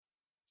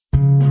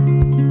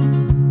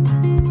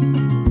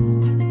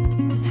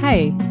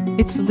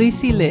It's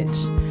Lucy Litch,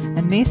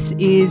 and this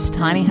is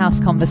Tiny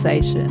House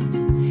Conversations.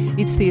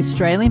 It's the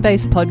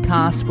Australian-based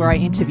podcast where I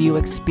interview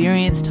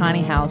experienced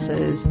tiny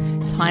houses,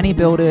 tiny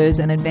builders,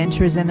 and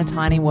adventurers in the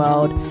tiny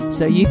world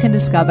so you can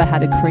discover how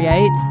to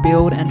create,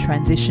 build, and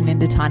transition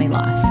into tiny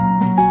life.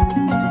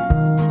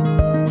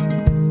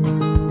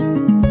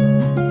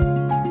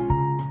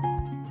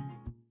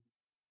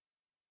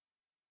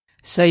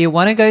 So you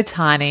want to go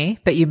tiny,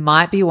 but you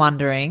might be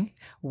wondering,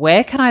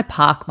 where can I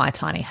park my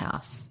tiny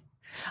house?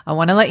 I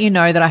want to let you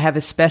know that I have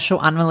a special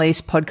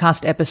unreleased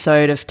podcast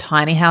episode of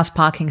tiny house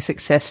parking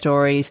success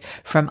stories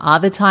from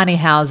other tiny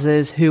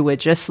houses who were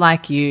just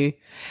like you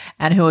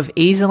and who have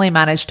easily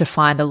managed to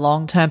find a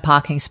long-term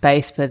parking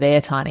space for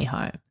their tiny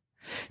home.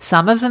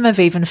 Some of them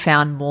have even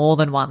found more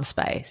than one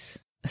space.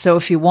 So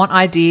if you want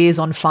ideas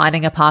on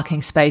finding a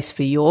parking space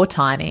for your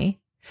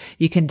tiny,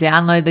 you can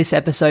download this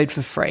episode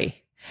for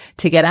free.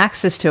 To get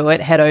access to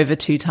it, head over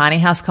to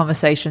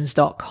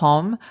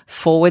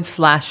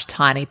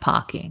tinyhouseconversations.com/tiny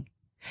parking.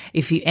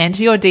 If you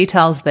enter your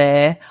details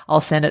there,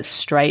 I'll send it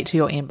straight to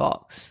your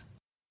inbox.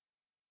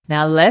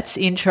 Now let's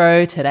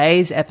intro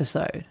today's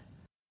episode.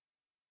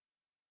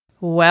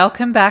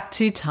 Welcome back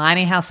to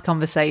Tiny House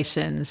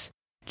Conversations.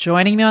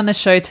 Joining me on the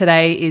show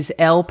today is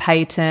Elle,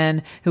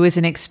 Paton, who is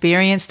an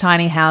experienced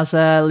tiny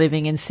houser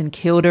living in St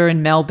Kilda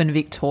in Melbourne,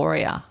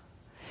 Victoria.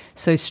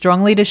 So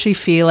strongly does she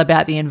feel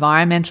about the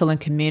environmental and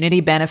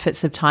community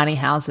benefits of tiny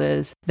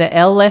houses that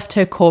Elle left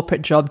her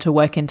corporate job to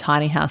work in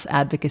tiny house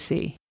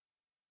advocacy.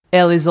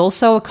 Elle is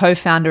also a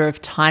co-founder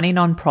of Tiny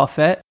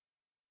Nonprofit,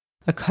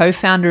 a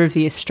co-founder of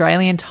the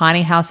Australian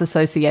Tiny House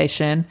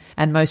Association,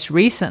 and most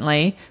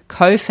recently,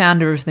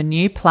 co-founder of the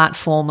new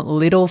platform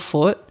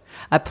Littlefoot,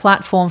 a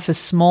platform for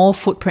small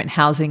footprint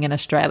housing in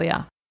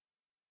Australia.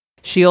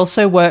 She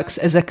also works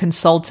as a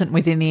consultant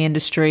within the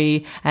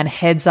industry and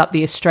heads up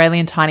the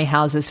Australian Tiny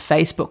Houses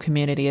Facebook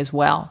community as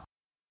well.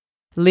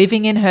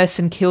 Living in her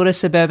St Kilda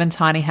suburban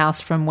tiny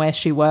house from where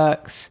she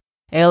works,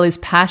 Elle is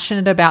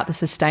passionate about the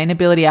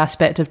sustainability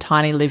aspect of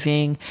tiny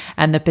living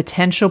and the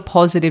potential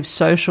positive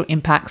social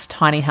impacts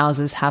tiny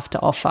houses have to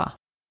offer.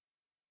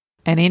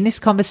 And in this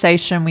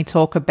conversation, we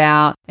talk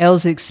about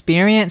Elle's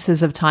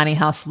experiences of tiny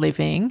house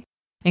living,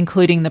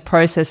 including the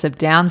process of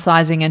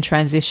downsizing and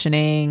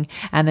transitioning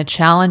and the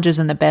challenges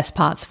and the best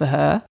parts for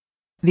her,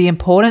 the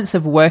importance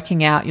of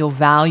working out your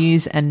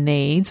values and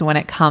needs when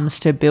it comes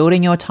to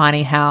building your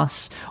tiny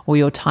house or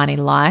your tiny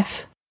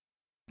life,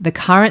 the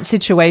current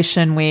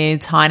situation with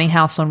tiny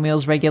house on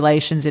wheels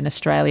regulations in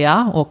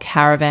Australia or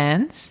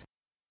caravans,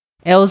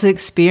 Elle's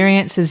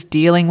experiences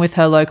dealing with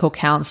her local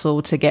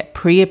council to get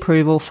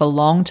pre-approval for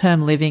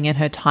long-term living in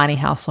her tiny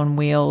house on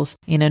wheels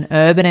in an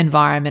urban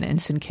environment in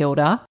St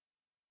Kilda.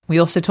 We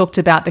also talked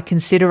about the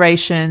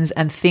considerations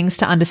and things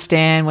to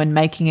understand when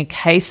making a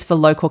case for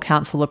local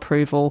council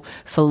approval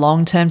for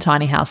long-term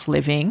tiny house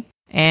living,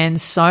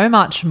 and so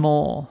much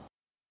more.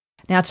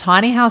 Now,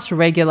 tiny house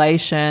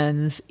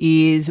regulations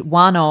is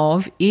one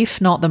of,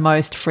 if not the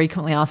most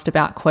frequently asked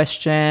about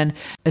question,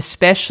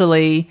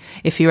 especially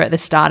if you're at the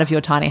start of your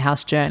tiny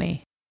house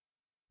journey.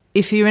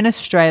 If you're in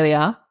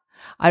Australia,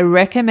 I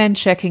recommend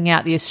checking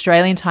out the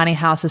Australian Tiny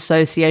House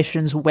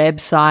Association's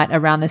website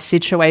around the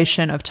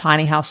situation of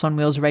tiny house on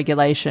wheels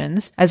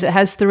regulations, as it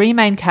has three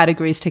main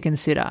categories to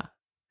consider: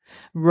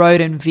 road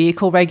and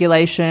vehicle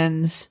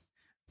regulations,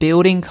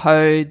 building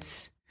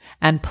codes,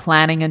 and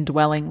planning and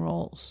dwelling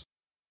rules.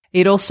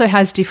 It also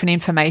has different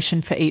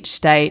information for each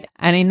state,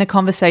 and in the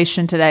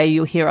conversation today,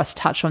 you'll hear us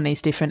touch on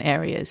these different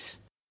areas.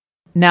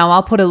 Now,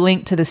 I'll put a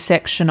link to the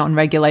section on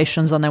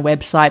regulations on their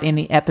website in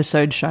the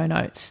episode show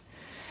notes.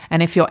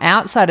 And if you're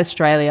outside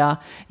Australia,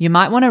 you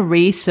might want to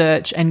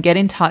research and get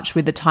in touch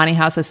with the Tiny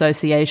House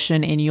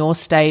Association in your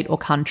state or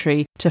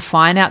country to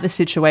find out the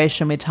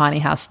situation with tiny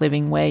house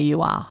living where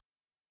you are.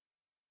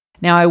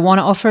 Now, I want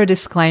to offer a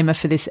disclaimer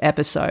for this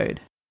episode.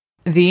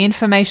 The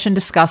information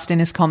discussed in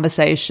this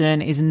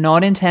conversation is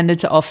not intended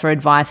to offer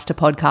advice to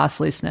podcast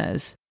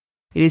listeners.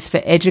 It is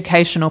for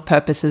educational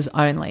purposes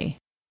only.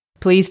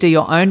 Please do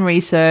your own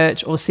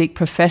research or seek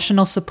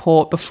professional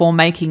support before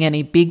making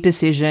any big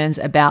decisions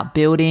about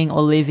building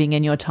or living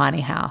in your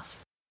tiny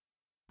house.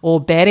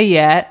 Or better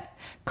yet,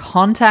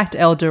 contact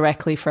Elle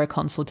directly for a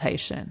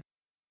consultation.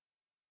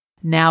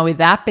 Now, with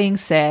that being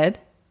said,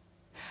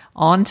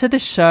 on to the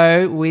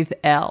show with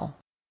Elle.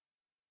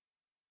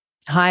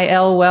 Hi,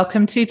 Elle.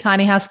 Welcome to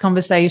Tiny House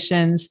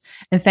Conversations,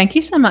 and thank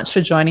you so much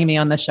for joining me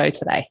on the show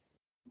today.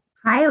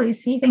 Hi,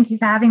 Lucy. Thank you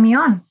for having me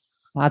on.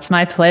 It's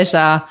my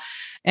pleasure.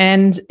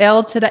 And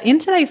Elle, in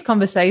today's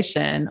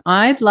conversation,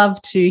 I'd love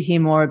to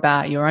hear more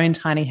about your own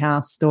tiny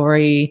house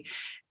story,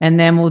 and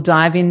then we'll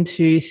dive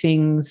into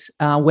things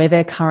where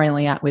they're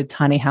currently at with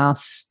tiny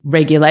house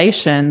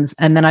regulations.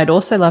 And then I'd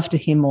also love to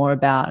hear more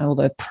about all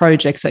the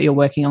projects that you're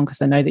working on,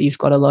 because I know that you've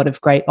got a lot of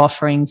great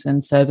offerings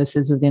and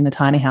services within the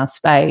tiny house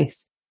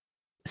space.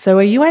 So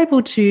are you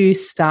able to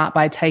start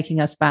by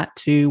taking us back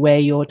to where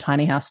your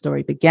tiny house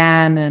story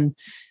began and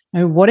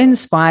what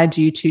inspired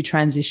you to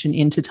transition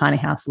into tiny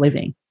house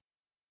living?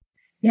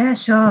 Yeah,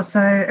 sure.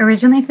 So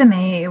originally for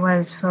me, it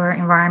was for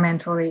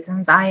environmental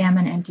reasons. I am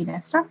an empty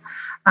nester.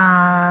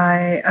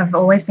 I've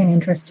always been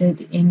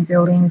interested in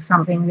building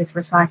something with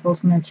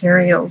recycled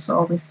materials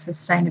or with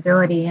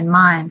sustainability in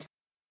mind.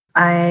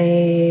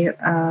 I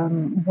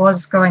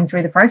was going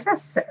through the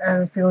process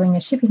of building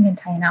a shipping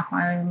container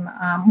home,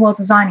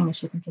 designing a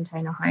shipping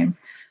container home.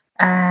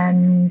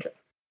 And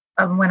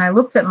when I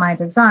looked at my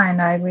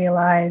design, I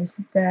realized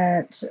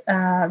that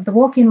the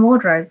walk in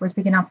wardrobe was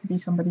big enough to be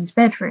somebody's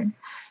bedroom,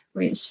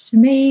 which to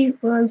me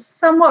was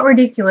somewhat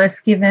ridiculous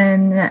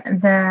given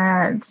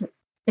that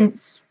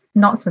it's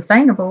not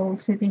sustainable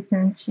to be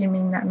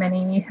consuming that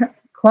many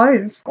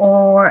clothes,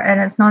 and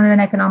it's not an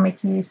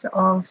economic use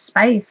of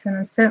space, and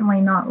it's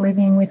certainly not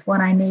living with what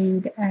I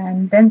need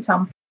and then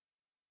some.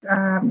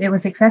 It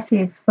was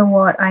excessive for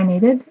what I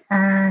needed,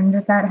 and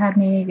that had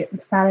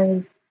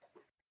started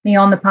me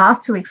on the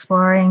path to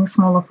exploring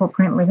smaller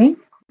footprint living.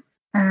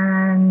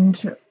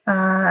 And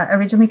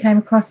originally came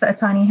across a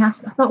tiny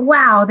house. I thought,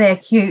 wow, they're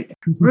cute.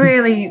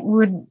 Really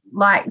would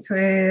like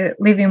to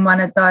live in one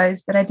of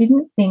those, but I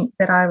didn't think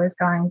that I was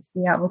going to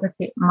be able to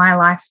fit my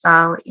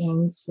lifestyle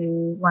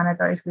into one of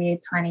those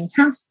weird tiny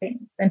house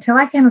things until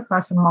I came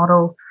across a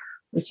model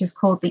which is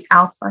called the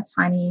Alpha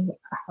Tiny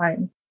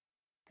Home.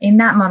 In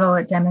that model,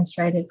 it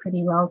demonstrated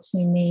pretty well to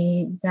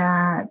me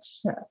that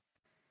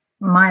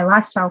my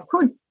lifestyle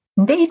could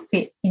indeed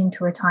fit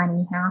into a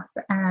tiny house.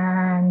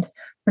 And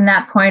from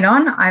that point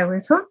on, I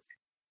was hooked.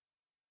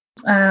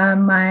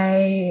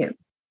 My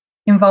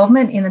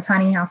involvement in the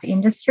tiny house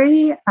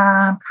industry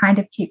kind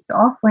of kicked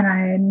off when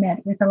I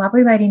met with a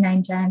lovely lady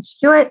named Jan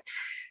Stewart.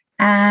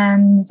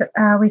 And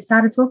we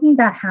started talking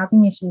about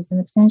housing issues and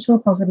the potential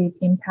positive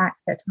impact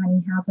that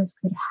tiny houses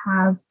could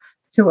have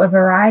to a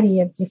variety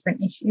of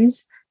different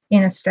issues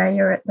in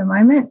Australia at the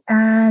moment.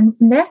 And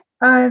from there,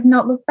 I've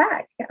not looked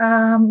back.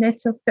 It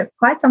took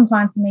quite some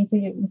time for me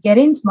to get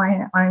into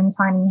my own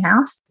tiny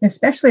house,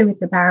 especially with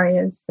the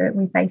barriers that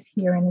we face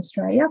here in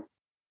Australia.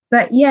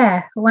 But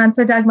yeah, once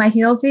I dug my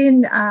heels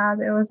in,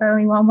 there was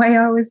only one way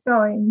I was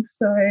going.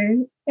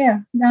 So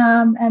yeah,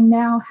 I'm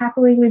now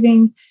happily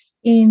living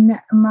in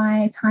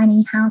my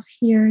tiny house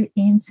here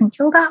in St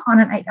Kilda on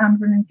an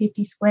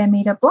 850 square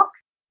metre block.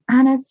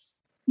 And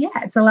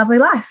it's a lovely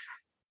life.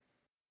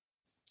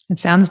 It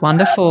sounds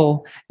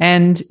wonderful.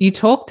 And you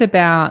talked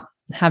about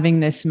having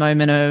this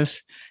moment of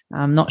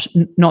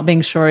not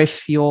being sure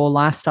if your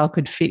lifestyle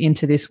could fit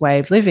into this way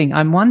of living.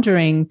 I'm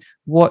wondering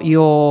what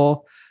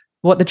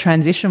the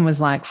transition was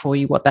like for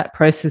you, what that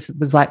process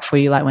was like for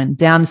you, like when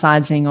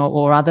downsizing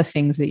or other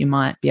things that you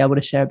might be able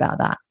to share about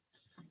that.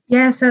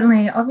 Yeah,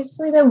 certainly.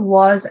 Obviously, there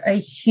was a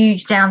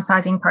huge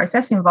downsizing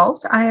process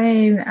involved.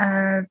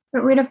 I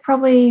got rid of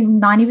probably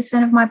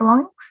 90% of my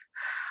belongings.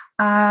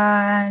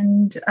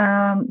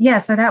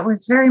 So that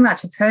was very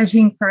much a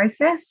purging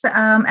process.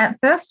 At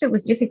first, it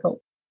was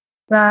difficult,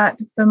 but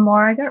the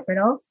more I got rid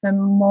of, the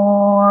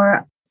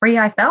more free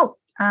I felt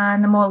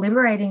and the more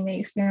liberating the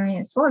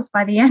experience was.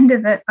 By the end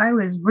of it, I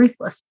was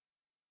ruthless.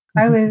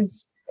 I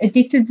was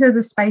addicted to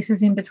the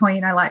spaces in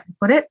between, I like to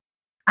put it.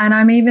 And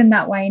I'm even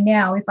that way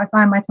now. If I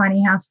find my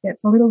tiny house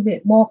gets a little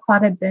bit more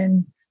cluttered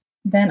than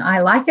I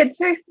like it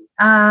to,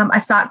 I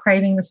start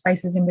craving the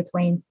spaces in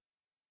between.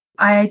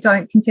 I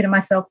don't consider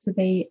myself to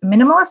be a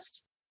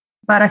minimalist,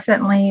 but I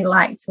certainly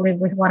like to live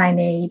with what I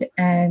need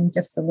and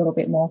just a little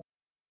bit more.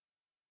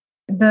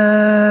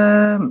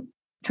 The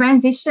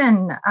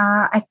transition,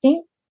 I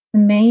think for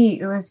me,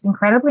 it was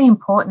incredibly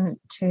important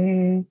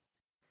to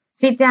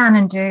sit down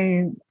and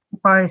do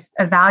both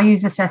a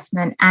values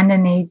assessment and a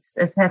needs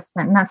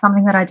assessment. And that's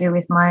something that I do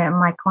with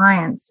my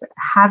clients,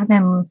 have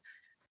them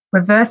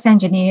reverse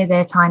engineer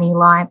their tiny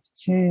life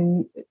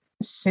to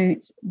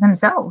suit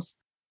themselves.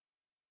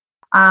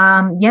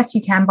 Yes,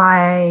 you can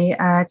buy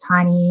a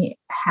tiny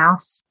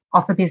house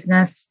off a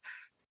business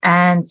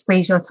and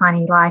squeeze your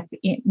life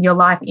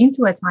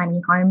into a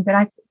tiny home. But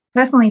I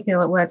personally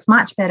feel it works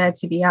much better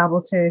to be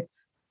able to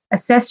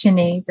assess your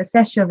needs,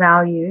 assess your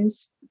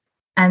values,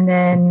 and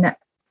then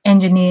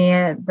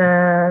engineer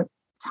the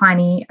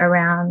tiny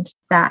around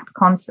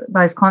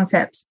those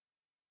concepts.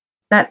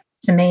 That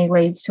to me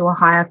leads to a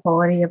higher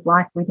quality of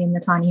life within the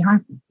tiny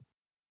home.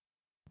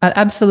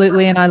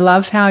 Absolutely. And I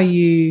love how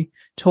you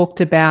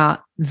talked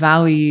about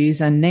values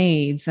and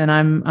needs. And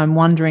I'm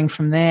wondering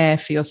from there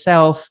for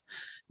yourself,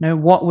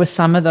 what were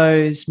some of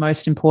those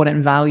most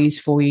important values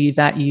for you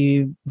that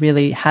you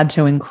really had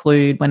to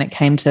include when it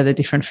came to the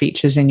different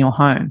features in your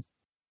home?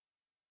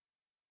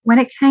 When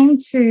it came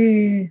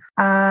to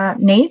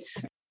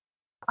needs,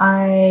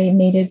 I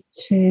needed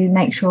to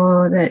make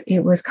sure that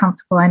it was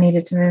comfortable. I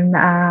needed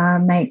to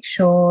make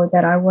sure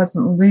that I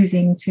wasn't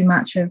losing too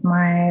much of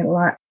my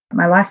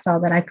lifestyle,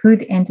 that I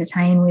could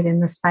entertain within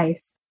the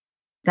space,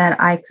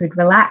 that I could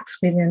relax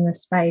within the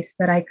space,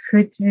 that I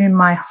could do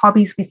my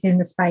hobbies within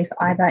the space,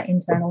 either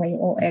internally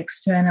or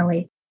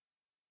externally.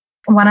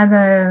 One of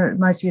the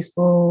most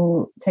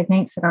useful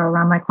techniques that I'll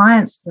run my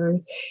clients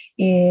through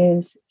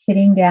is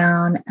sitting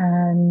down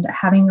and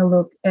having a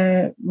look,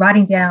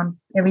 writing down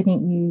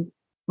everything you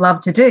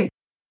love to do.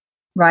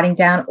 writing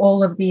down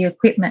all of the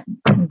equipment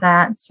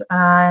that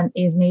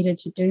is needed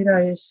to do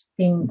those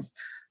things,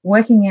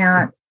 working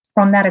out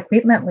from that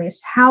equipment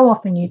list how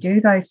often you do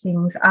those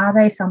things. Are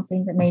they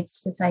something that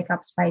needs to take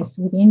up space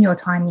within your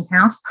tiny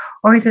house,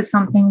 or is it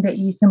something that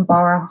you can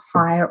borrow,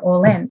 hire, or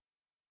lend?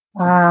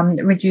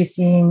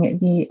 Reducing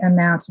the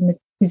amount of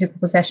physical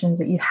possessions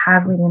that you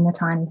have within the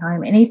tiny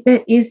home. And if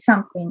it is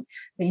something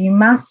that you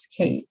must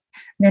keep,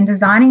 then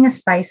designing a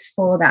space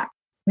for that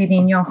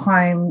within your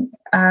home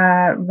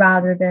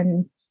rather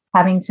than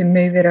having to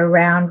move it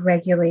around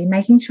regularly,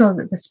 making sure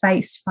that the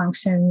space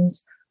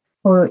functions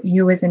for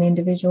you as an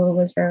individual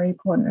was very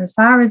important. As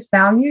far as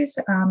values,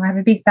 I have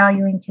a big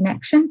value in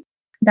connection.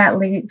 That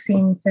links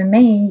in for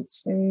me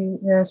to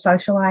the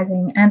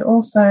socializing, and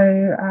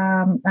also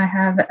I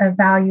have a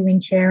value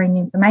in sharing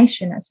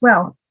information as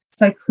well.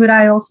 So could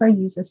I also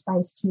use the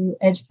space to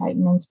educate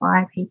and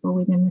inspire people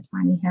within the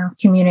tiny house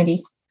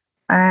community,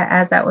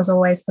 as that was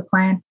always the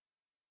plan.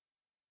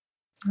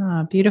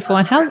 Oh, beautiful.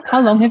 And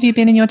how long have you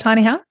been in your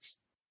tiny house?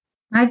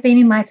 I've been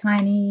in my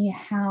tiny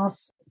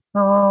house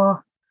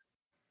for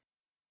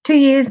 2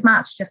 years,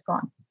 March just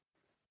gone.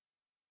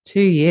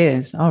 2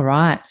 years. All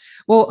right.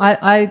 Well,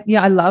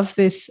 I love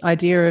this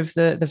idea of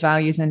the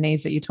values and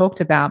needs that you talked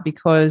about,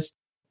 because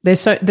there's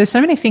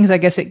so many things I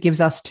guess it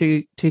gives us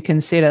to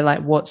consider,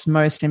 like what's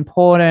most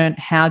important,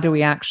 how do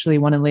we actually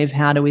want to live,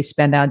 how do we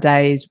spend our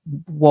days,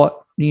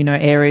 what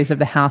areas of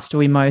the house do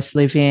we most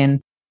live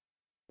in.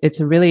 It's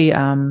a really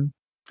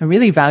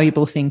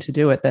valuable thing to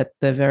do at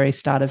the very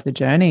start of the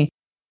journey.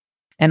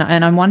 And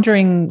I'm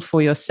wondering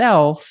for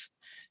yourself,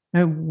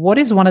 what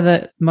is one of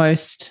the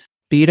most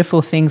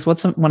beautiful things,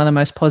 what's one of the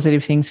most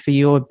positive things for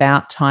you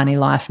about tiny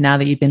life now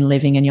that you've been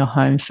living in your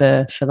home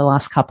for the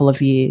last couple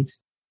of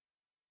years?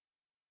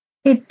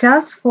 It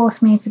does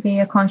force me to be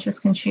a conscious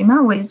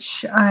consumer,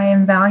 which I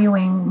am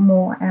valuing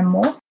more and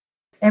more.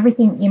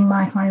 Everything in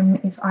my home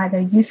is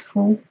either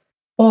useful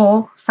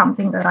or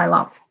something that I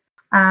love.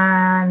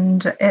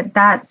 And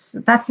that's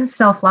a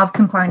self-love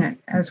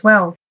component as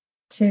well.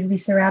 To be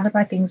surrounded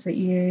by things that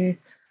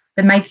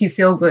make you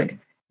feel good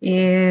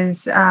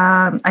is,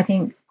 I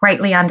think,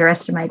 greatly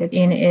underestimated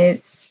in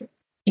its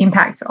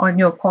impact on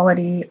your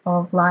quality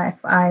of life.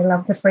 I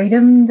love the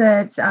freedom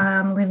that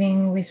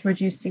living with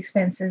reduced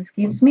expenses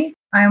gives me.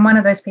 I am one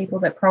of those people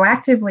that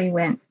proactively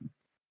went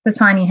the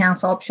tiny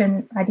house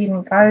option. I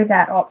didn't go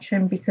that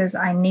option because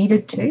I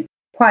needed to.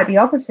 Quite the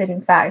opposite,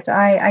 in fact.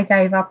 I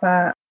gave up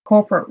a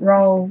corporate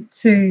role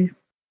to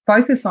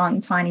focus on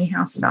tiny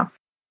house stuff.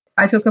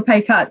 I took a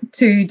pay cut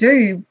to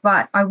do,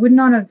 but I would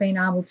not have been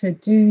able to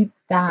do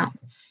that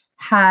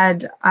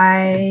had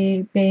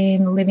I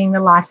been living the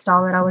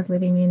lifestyle that I was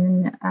living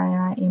in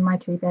my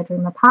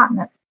 2-bedroom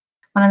apartment.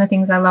 One of the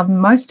things I love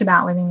most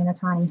about living in a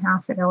tiny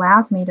house, it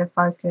allows me to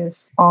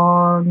focus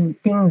on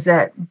things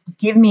that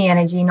give me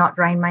energy, not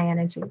drain my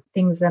energy,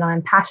 things that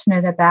I'm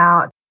passionate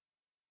about.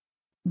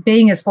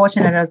 Being as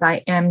fortunate as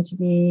I am to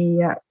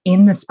be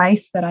in the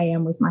space that I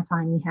am with my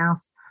tiny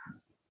house,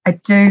 I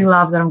do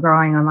love that I'm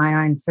growing on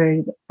my own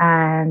food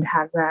and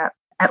have that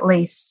at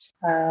least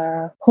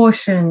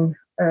portion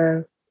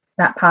of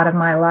that part of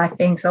my life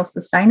being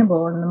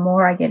self-sustainable. And the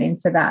more I get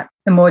into that,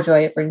 the more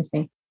joy it brings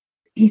me.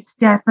 It's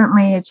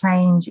definitely a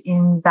change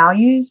in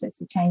values. It's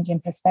a change in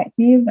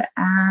perspective,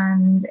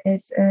 and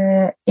it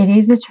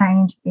is a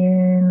change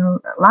in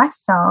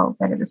lifestyle.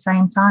 But at the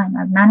same time,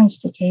 I've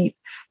managed to keep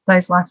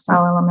those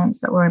lifestyle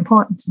elements that were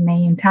important to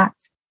me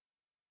intact.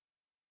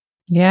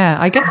 Yeah,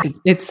 I guess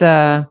it's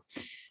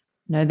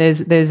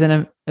there's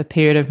a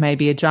period of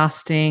maybe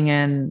adjusting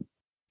and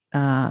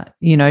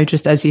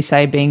just as you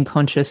say, being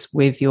conscious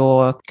with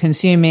your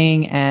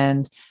consuming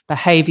and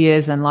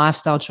behaviors and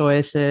lifestyle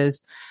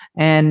choices.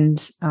 And,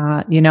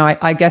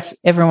 I guess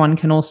everyone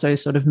can also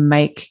sort of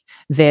make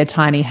their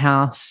tiny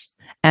house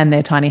and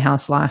their tiny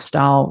house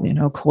lifestyle,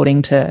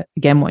 according to,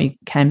 again, what you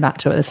came back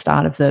to at the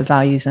start of the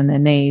values and their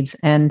needs.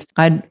 And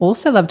I'd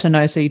also love to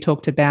know, so you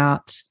talked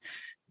about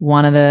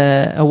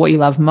what you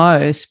love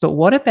most, but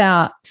what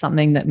about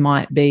something that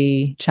might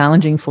be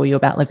challenging for you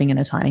about living in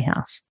a tiny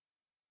house?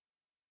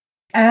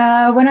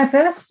 When I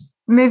first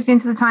moved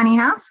into the tiny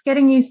house,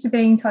 getting used to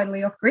being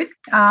totally off grid.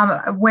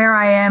 Where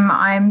I am,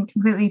 I'm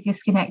completely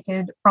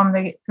disconnected from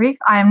the grid.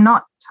 I am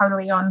not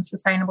totally on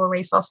sustainable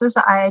resources.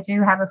 I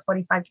do have a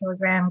 45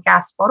 kilogram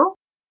gas bottle,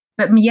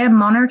 but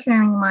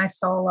monitoring my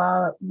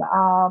solar,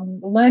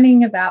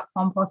 learning about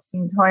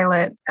composting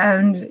toilets,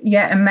 and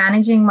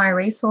managing my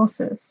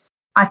resources.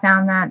 I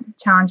found that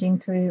challenging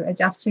to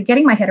adjust to.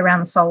 Getting my head around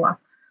the solar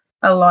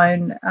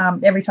alone,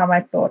 every time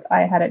I thought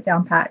I had it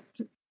down pat,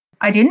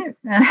 I didn't,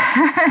 and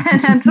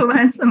had to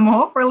learn some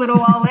more for a little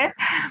while there.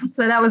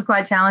 So that was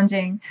quite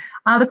challenging.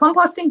 The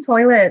composting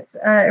toilets,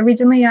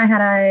 originally I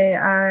had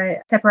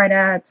a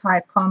separator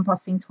type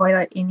composting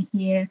toilet in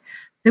here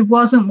that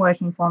wasn't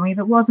working for me,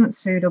 that wasn't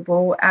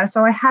suitable.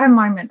 So I had a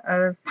moment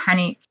of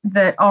panic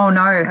that, oh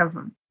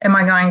no, am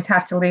I going to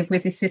have to live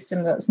with this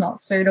system that's not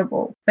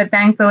suitable? But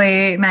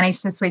thankfully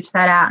managed to switch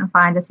that out and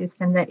find a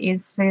system that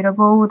is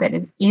suitable, that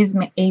is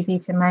easy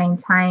to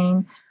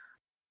maintain.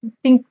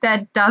 think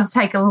that does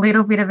take a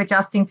little bit of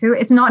adjusting to.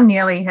 It's not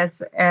nearly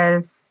as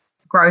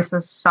gross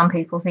as some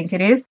people think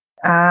it is.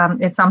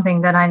 It's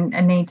something that I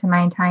need to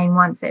maintain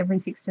once every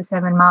 6 to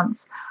 7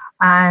 months,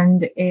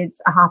 and it's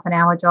a half an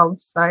hour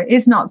job, so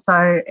it's not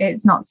so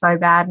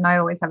bad. And I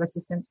always have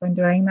assistance when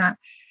doing that.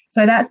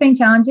 So that's been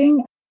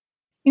challenging.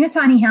 In a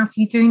tiny house,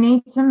 you do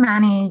need to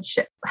manage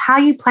how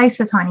you place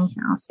a tiny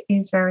house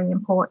is very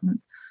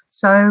important.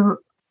 So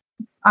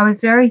I was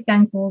very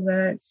thankful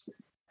that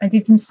I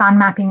did some sun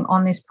mapping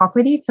on this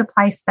property to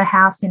place the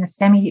house in a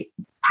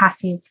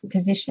semi-passive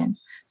position.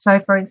 So,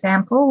 for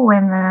example,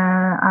 when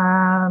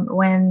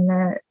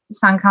the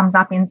sun comes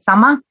up in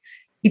summer,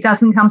 it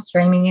doesn't come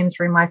streaming in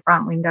through my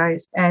front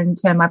windows and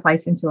turn my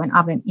place into an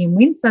oven. In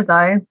winter,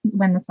 though,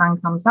 when the sun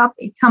comes up,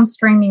 it comes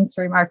streaming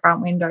through my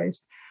front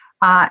windows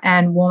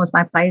and warms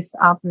my place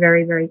up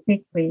very, very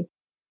quickly.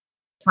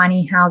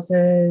 Tiny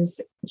houses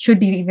should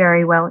be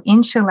very well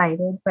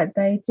insulated, but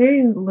they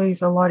do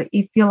lose a lot.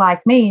 If you're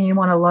like me and you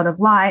want a lot of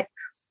light,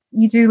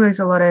 you do lose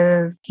a lot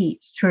of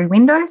heat through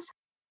windows.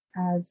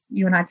 As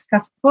you and I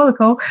discussed before the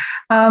call,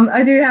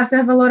 I do have to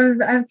have a lot of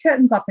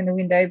curtains up in the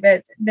window,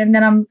 but then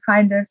I'm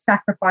kind of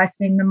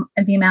sacrificing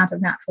the amount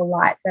of natural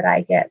light that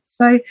I get.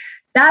 So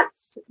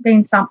that's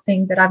been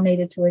something that I've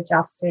needed to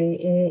adjust to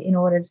in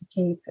order to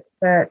keep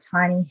the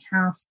tiny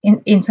house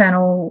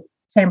internal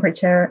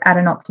temperature at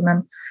an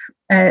optimum.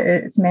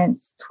 It's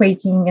meant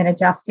tweaking and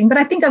adjusting, but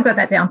I think I've got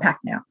that down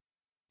packed now.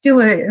 Still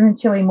in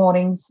chilly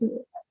mornings,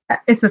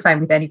 it's the same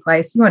with any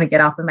place. You want to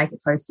get up and make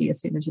it toasty as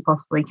soon as you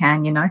possibly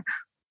can, you know.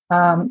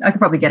 I could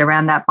probably get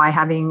around that by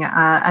having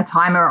a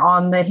timer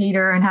on the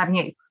heater and having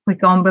it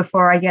click on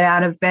before I get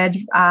out of bed.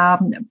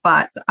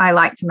 But I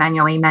like to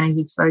manually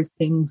manage those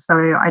things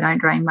so I don't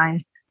drain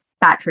my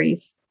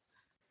batteries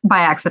by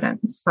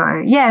accident.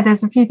 So, yeah,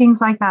 there's a few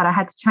things like that. I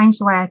had to change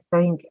the way I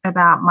think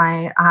about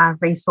my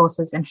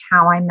resources and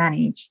how I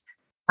manage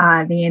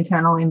the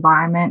internal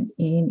environment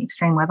in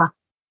extreme weather.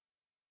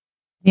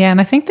 Yeah, and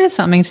I think there's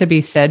something to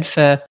be said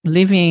for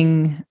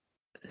living,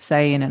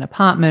 say, in an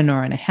apartment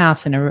or in a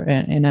house in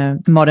a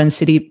modern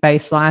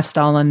city-based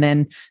lifestyle, and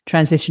then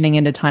transitioning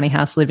into tiny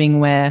house living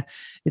where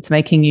it's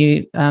making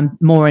you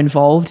more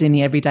involved in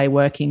the everyday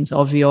workings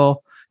of your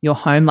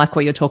home, like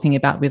what you're talking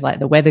about with like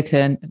the weather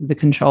the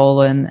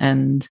control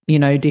and you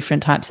know,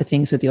 different types of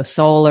things with your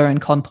solar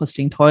and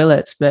composting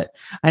toilets. But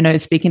I know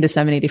speaking to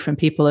so many different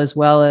people, as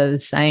well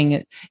as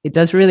saying it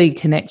does really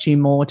connect you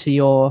more to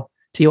your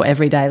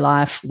everyday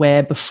life,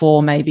 where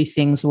before maybe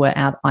things were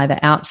either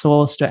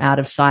outsourced or out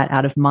of sight,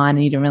 out of mind,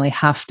 and you didn't really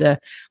have to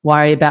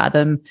worry about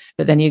them.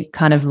 But then you're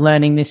kind of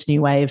learning this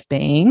new way of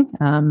being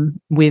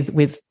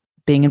with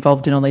being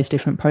involved in all these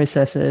different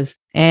processes.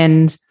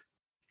 And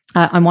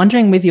I'm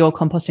wondering, with your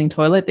composting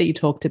toilet that you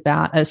talked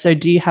about, so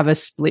do you have a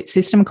split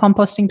system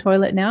composting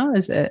toilet now?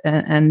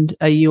 And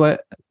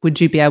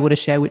would you be able to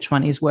share which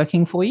one is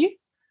working for you?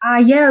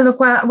 Yeah, look,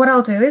 what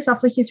I'll do is I'll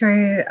flick you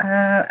through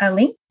a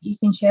link you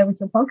can share with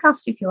your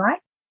podcast if you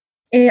like.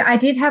 I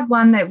did have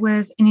one that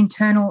was an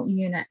internal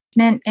unit,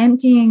 meant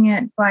emptying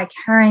it by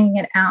carrying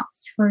it out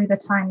through the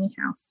tiny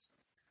house,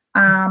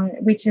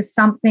 which is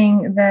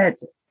something that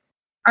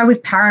I was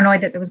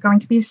paranoid that there was going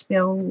to be a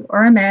spill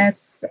or a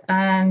mess,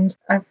 and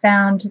I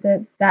found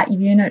that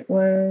unit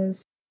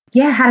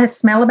had a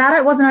smell about it.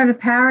 It wasn't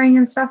overpowering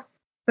and stuff,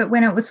 but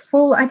when it was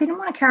full, I didn't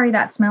want to carry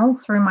that smell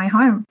through my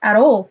home at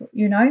all,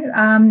 you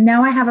know.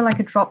 Now I have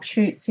a drop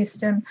chute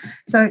system,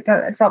 so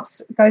it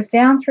goes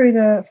down through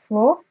the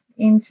floor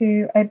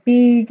into a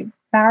big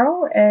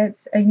barrel.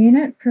 It's a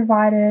unit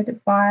provided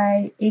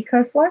by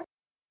EcoFlow.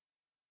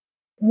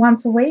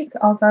 Once a week,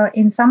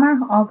 in summer,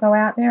 I'll go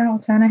out there and I'll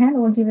turn a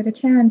handle and give it a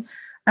churn.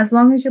 As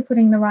long as you're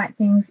putting the right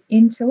things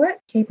into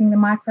it, keeping the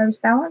microbes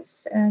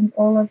balanced and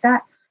all of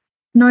that,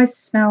 no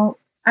smell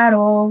at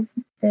all.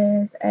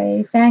 There's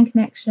a fan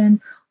connection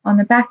on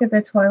the back of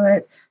the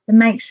toilet that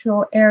makes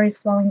sure air is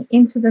flowing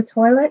into the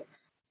toilet,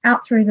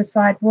 out through the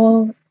side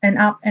wall and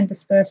up and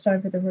dispersed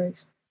over the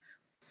roof.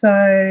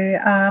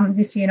 So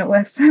this unit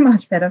works so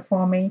much better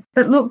for me.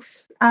 It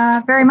looks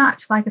very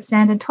much like a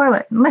standard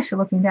toilet, unless you're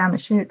looking down the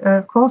chute,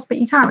 of course, but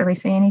you can't really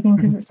see anything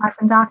because it's nice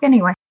and dark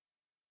anyway.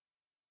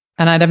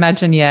 And I'd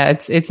imagine,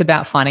 it's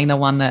about finding the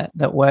one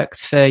that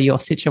works for your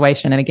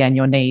situation and, again,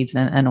 your needs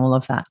and all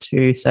of that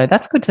too. So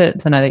that's good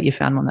to know that you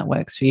found one that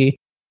works for you.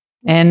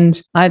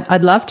 And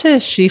I'd love to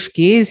shift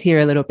gears here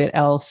a little bit,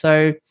 Elle.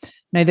 So,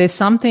 there's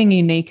something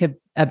unique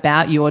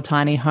about your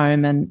tiny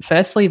home. And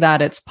firstly,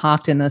 that it's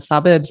parked in the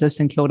suburbs of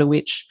St Kilda,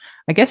 which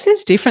I guess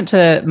is different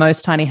to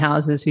most tiny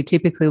houses who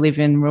typically live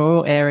in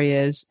rural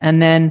areas.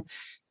 And then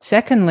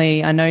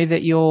secondly, I know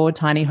that your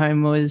tiny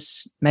home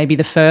was maybe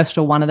the first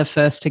or one of the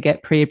first to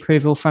get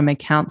pre-approval from a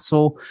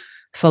council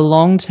for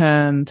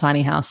long-term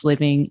tiny house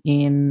living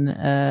in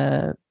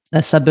a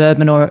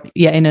suburban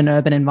in an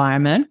urban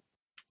environment.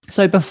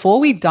 So before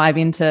we dive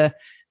into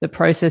the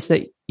process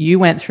that you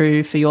went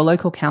through for your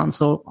local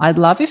council, I'd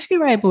love if you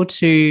were able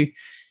to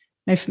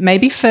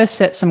maybe first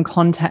set some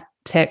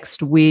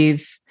context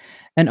with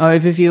an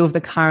overview of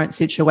the current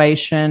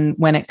situation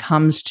when it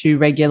comes to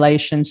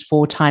regulations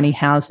for tiny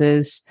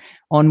houses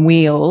on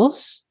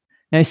wheels.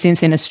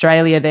 Since in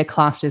Australia they're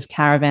classed as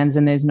caravans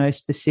and there's no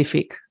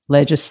specific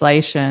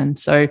legislation.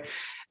 So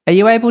are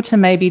you able to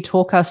maybe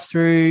talk us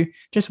through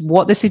just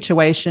what the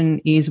situation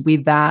is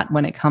with that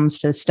when it comes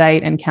to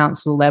state and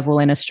council level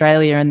in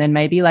Australia? And then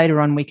maybe later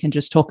on we can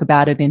just talk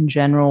about it in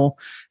general,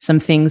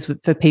 some things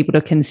for people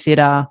to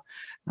consider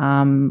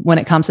when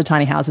it comes to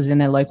tiny houses in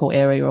their local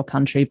area or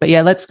country. But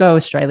yeah, let's go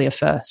Australia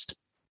first.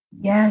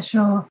 Yeah,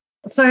 sure.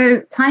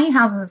 So tiny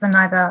houses are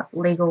neither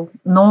legal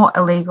nor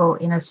illegal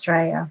in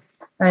Australia.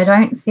 They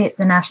don't fit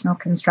the National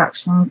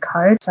Construction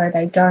Code, so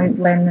they don't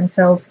lend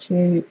themselves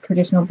to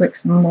traditional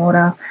bricks and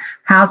mortar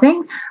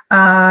housing.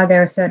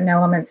 There are certain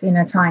elements in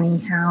a tiny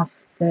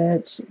house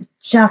that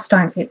just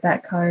don't fit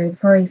that code.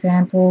 For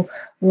example,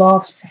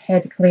 lofts,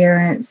 head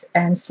clearance,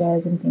 and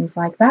stairs and things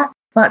like that.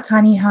 But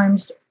tiny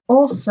homes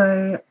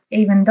also,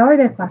 even though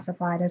they're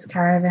classified as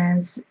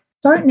caravans,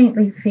 don't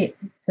neatly fit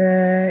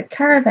the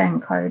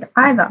caravan code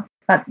either.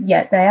 But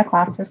yet they are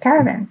classed as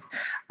caravans.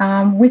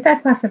 With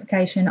that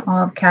classification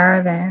of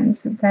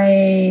caravans,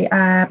 they,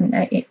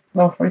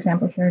 for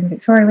example, here in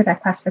Victoria, with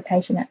that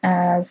classification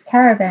as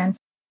caravans,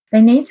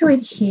 they need to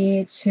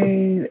adhere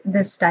to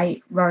the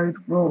state road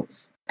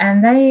rules.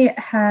 And they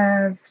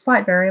have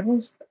slight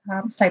variables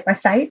state by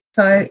state.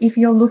 So if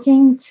you're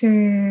looking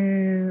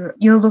to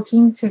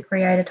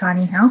create a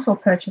tiny house or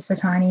purchase a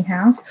tiny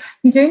house,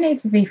 you do need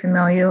to be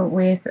familiar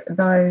with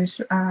those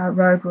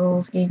road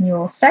rules in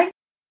your state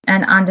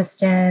and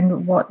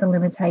understand what the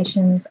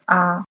limitations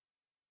are.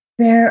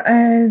 There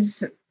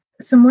is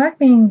some work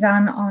being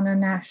done on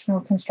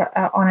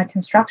a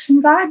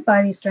construction guide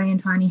by the Australian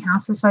Tiny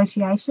House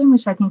Association,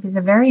 which I think is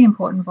a very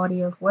important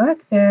body of work.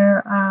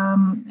 There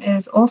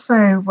is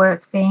also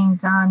work being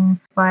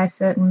done by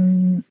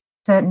certain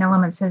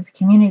elements of the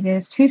community.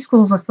 There's two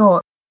schools of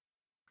thought.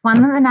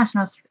 One, that the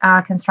National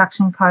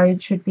Construction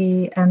Code should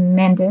be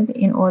amended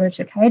in order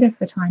to cater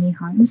for tiny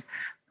homes,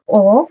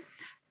 or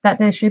that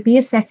there should be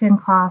a second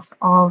class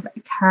of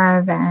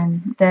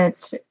caravan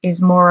that is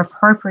more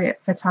appropriate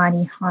for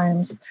tiny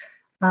homes,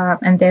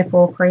 and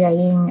therefore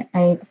creating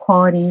a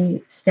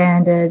quality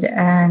standard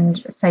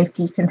and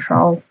safety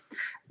control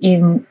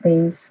in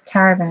these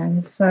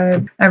caravans.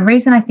 So a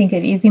reason I think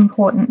it is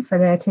important for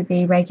there to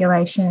be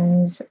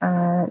regulations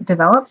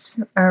developed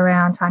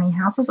around tiny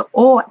houses,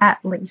 or at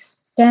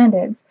least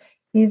standards,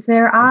 is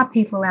there are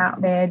people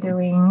out there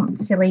doing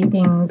silly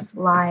things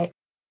like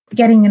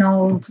getting an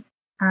old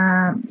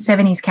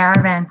 70s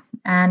caravan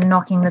and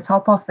knocking the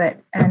top off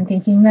it and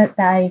thinking that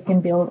they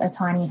can build a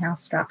tiny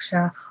house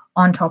structure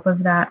on top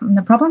of that. And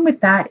the problem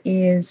with that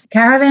is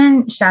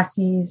caravan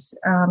chassis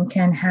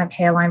can have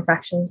hairline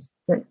fractures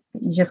that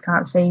you just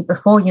can't see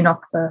before you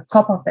knock the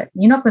top off it.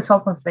 You knock the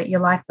top off it, you're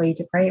likely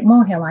to create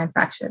more hairline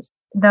fractures.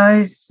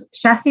 Those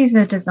chassis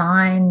are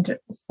designed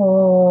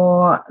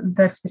for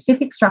the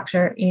specific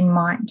structure in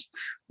mind,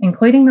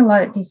 including the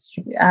load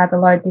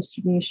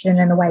distribution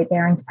and the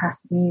weight-bearing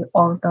capacity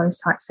of those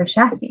types of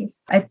chassis.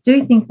 I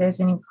do think there's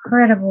an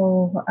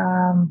incredible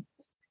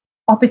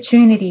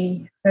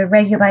opportunity for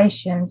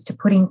regulations to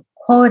put in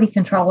quality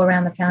control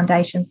around the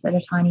foundations that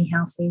a tiny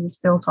house is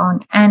built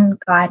on, and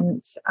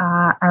guidance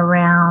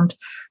around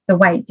the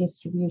weight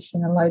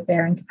distribution and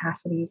load-bearing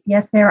capacities.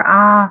 Yes, there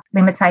are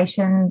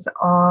limitations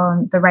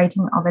on the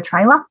rating of a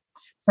trailer.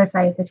 So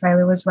say if the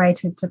trailer was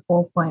rated to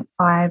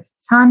 4.5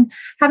 tonne,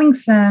 having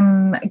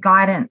some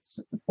guidance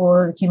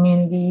for the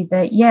community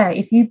that, yeah,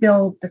 if you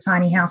build the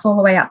tiny house all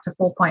the way up to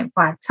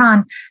 4.5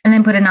 tonne and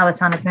then put another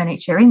tonne of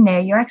furniture in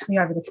there, you're actually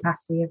over the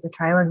capacity of the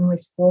trailer and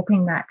risk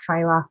warping that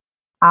trailer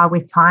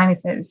with time if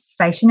it's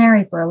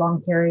stationary for a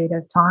long period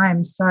of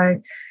time. So,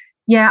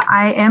 yeah,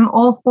 I am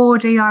all for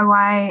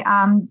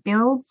DIY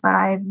builds, but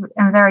I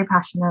am very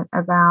passionate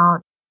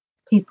about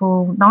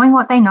people knowing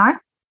what they know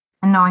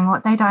and knowing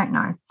what they don't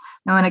know.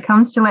 Now, when it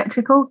comes to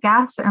electrical,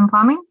 gas and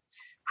plumbing,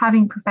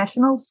 having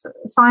professionals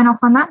sign off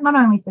on that, not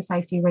only for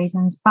safety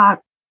reasons,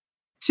 but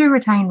to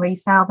retain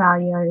resale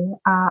value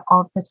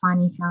of the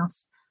tiny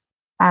house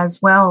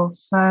as well.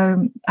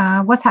 So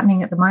what's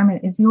happening at the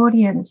moment is the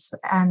audience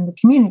and the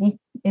community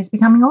is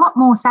becoming a lot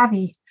more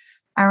savvy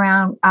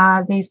around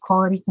these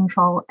quality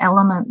control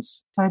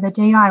elements. So the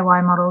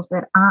DIY models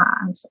that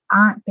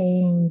aren't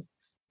being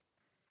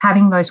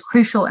having those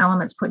crucial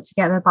elements put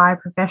together by a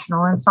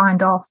professional and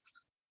signed off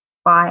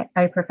by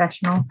a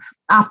professional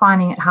are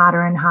finding it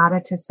harder and harder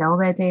to sell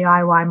their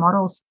DIY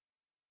models.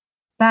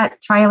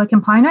 That trailer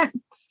component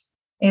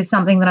is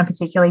something that I'm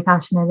particularly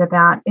passionate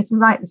about. It's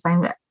like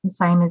the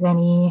same as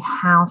any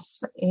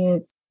house.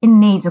 It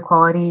needs a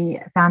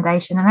quality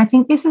foundation. And I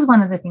think this is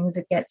one of the things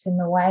that gets in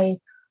the way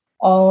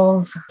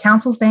of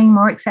councils being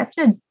more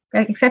accepting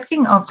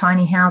of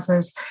tiny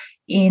houses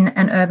in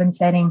an urban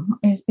setting,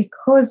 is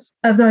because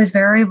of those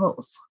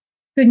variables.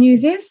 Good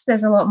news is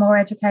there's a lot more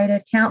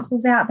educated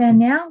councils out there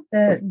now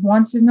that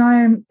want to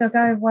know. They'll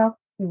go, well,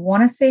 we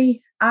want to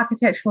see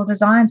architectural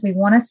designs. We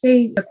want to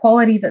see the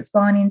quality that's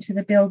gone into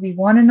the build. We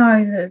want to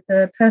know that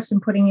the person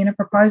putting in a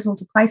proposal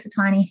to place a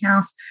tiny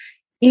house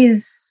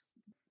is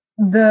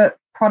the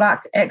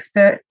product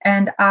expert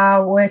and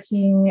are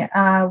working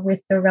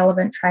with the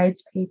relevant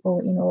tradespeople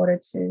in order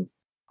to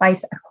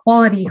place a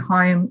quality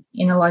home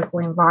in a local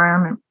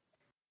environment.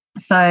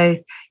 So,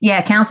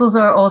 yeah, councils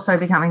are also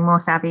becoming more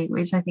savvy,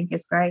 which I think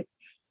is great.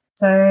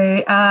 So,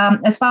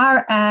 as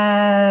far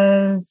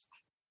as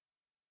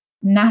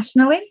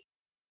nationally,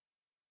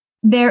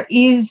 there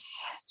is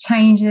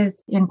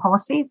changes in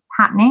policy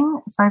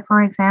happening. So,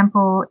 for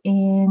example,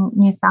 in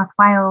New South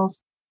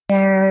Wales,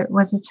 there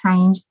was a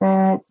change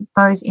that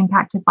those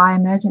impacted by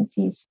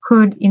emergencies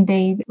could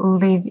indeed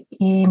live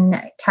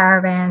in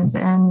caravans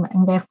and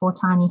therefore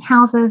tiny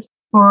houses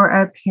for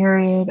a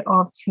period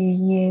of 2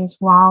 years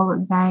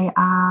while they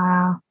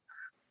are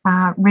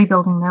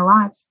rebuilding their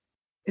lives.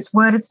 It's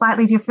worded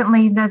slightly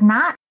differently than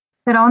that,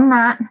 but on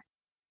that,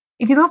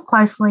 if you look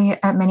closely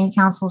at many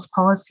councils'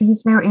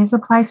 policies, there is a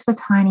place for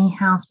tiny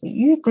house, but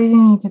you do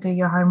need to do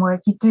your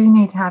homework. You do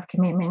need to have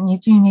commitment. And you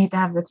do need to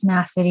have the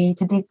tenacity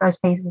to dig those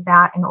pieces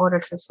out in order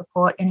to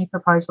support any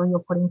proposal you're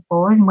putting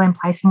forward when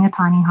placing a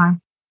tiny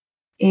home.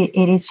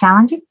 It is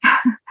challenging,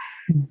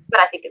 but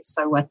I think it's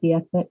so worth the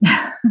effort.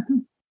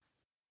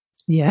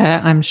 Yeah,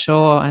 I'm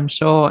sure.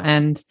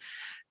 And,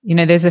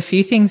 there's a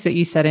few things that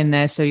you said in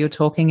there. So you're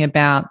talking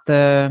about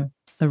the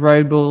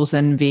road rules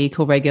and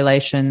vehicle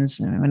regulations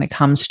when it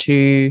comes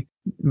to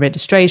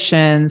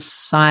registrations,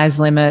 size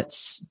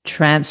limits,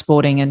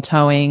 transporting and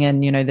towing,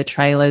 and, the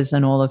trailers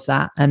and all of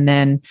that. And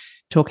then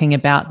talking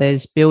about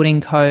there's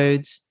building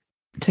codes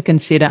to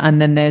consider,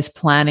 and then there's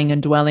planning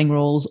and dwelling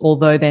rules,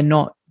 although they're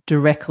not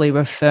directly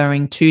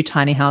referring to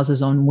tiny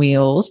houses on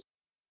wheels.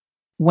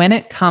 When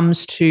it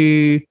comes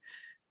to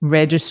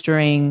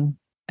registering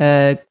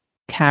a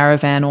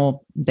caravan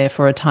or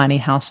therefore a tiny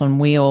house on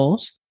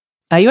wheels,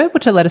 are you able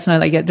to let us know,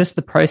 just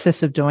the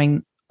process of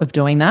doing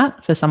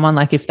that for someone,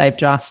 like if they've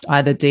just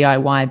either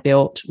DIY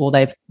built or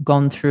they've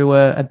gone through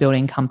a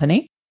building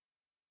company?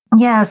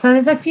 Yeah, so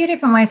there's a few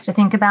different ways to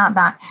think about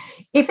that.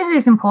 If it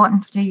is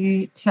important for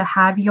you to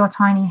have your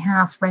tiny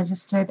house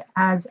registered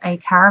as a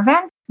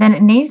caravan, then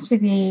it needs to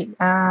be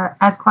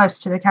as close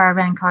to the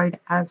caravan code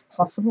as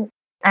possible.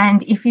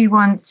 And if you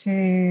want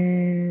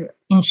to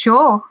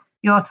insure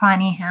your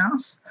tiny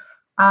house,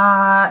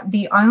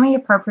 the only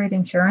appropriate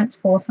insurance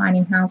for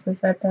tiny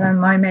houses at the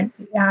moment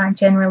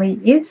generally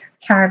is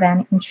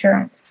caravan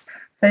insurance.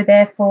 So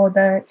therefore,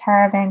 the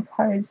caravan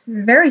codes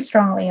very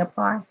strongly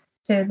apply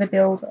to the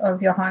build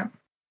of your home.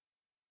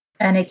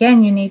 And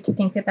again, you need to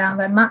think about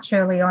that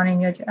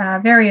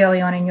very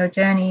early on in your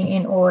journey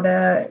in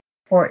order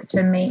for it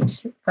to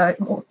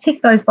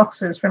tick those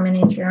boxes from an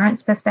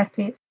insurance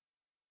perspective.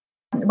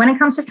 When it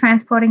comes to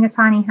transporting a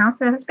tiny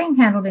house, it's being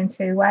handled in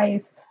two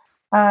ways.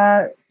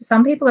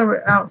 Some people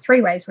are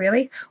three ways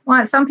really.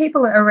 One, some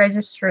people are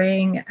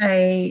registering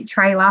a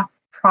trailer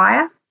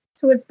prior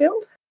to its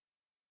build.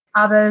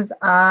 Others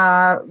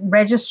are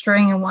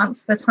registering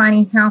once the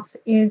tiny house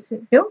is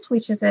built,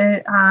 which is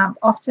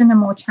often a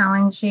more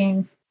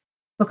challenging.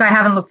 Look, I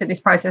haven't looked at this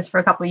process for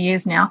a couple of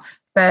years now,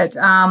 but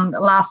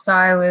last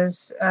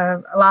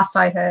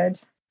I heard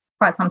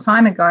quite some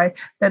time ago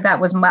that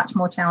was much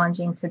more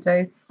challenging to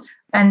do.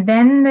 And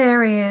then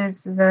there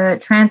is the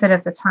transit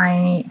of the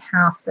tiny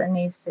house that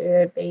needs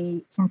to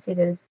be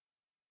considered.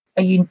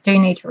 You do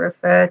need to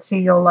refer to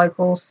your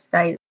local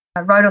state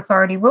road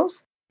authority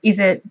rules. Is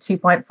it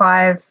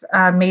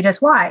 2.5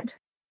 metres wide?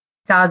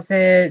 Does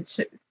it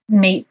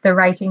meet the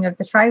rating of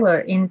the trailer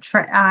in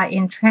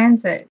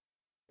transit?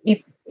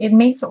 If it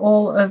meets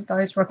all of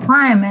those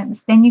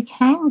requirements, then you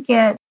can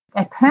get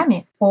a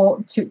permit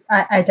for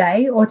a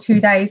day or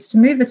 2 days to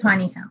move a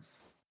tiny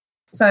house.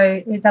 So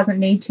it doesn't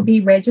need to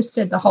be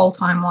registered the whole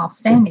time while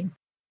standing.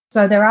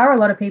 So there are a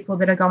lot of people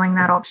that are going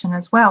that option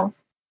as well.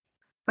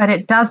 But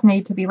it does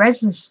need to be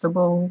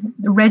registerable.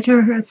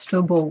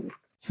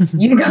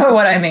 You know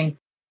what I mean,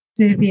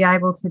 to be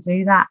able to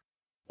do that.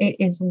 It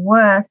is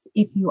worth,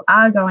 if you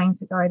are going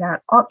to go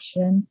that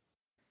option,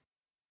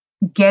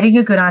 getting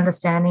a good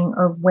understanding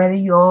of whether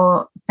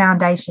your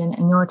foundation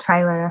and your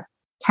trailer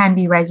can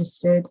be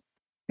registered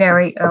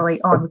very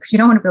early on, because you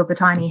don't want to build the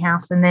tiny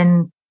house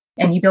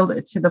and you build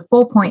it to the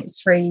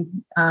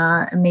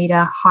 4.3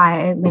 metre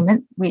high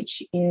limit,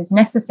 which is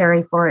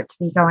necessary for it to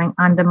be going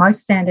under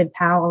most standard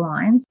power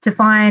lines, to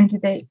find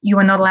that you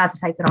are not allowed to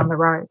take it on the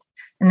road.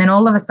 And then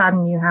all of a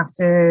sudden you have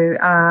to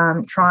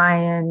try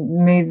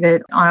and move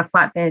it on a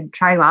flatbed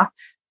trailer,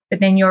 but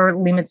then you're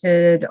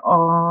limited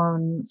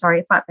on,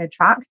 a flatbed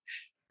truck.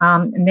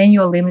 And then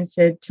you're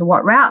limited to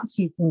what routes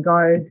you can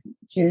go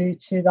due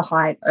to the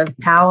height of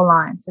power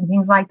lines and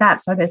things like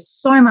that. So there's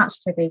so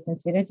much to be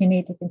considered. You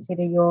need to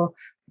consider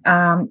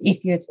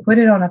if you put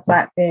it on a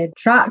flatbed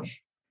truck,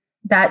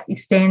 that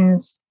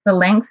extends the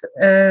length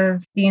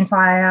of the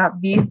entire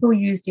vehicle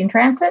used in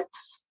transit.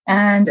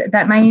 And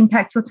that may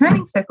impact your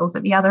turning circles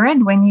at the other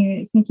end when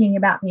you're thinking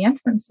about the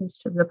entrances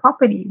to the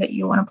property that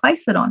you want to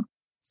place it on.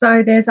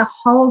 So there's a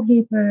whole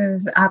heap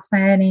of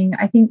planning.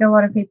 I think a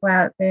lot of people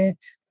out there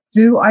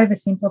do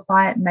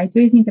oversimplify it, and they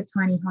do think of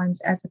tiny homes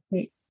as a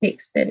quick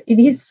fix, but it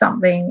is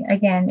something,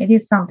 again, it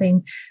is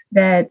something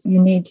that you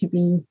need to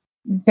be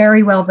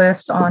very well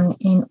versed on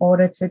in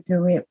order to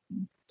do it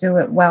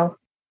well.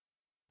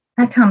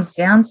 That comes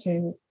down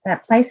to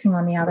that placing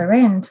on the other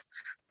end.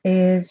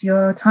 Is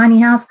your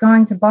tiny house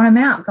going to bottom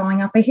out,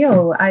 going up a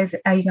hill? Are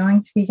you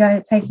going to be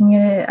taking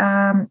it?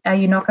 Are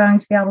you not going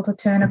to be able to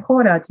turn a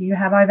corner? Do you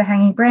have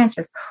overhanging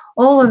branches?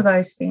 All of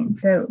those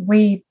things that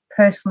we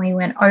personally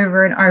went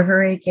over and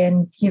over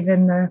again,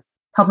 given the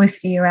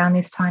publicity around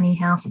this tiny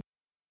house.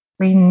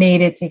 We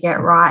needed to get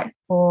right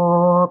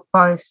for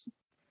both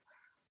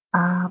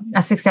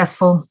a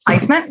successful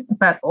placement,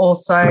 but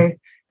also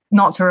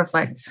not to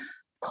reflect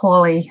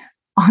poorly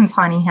on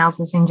tiny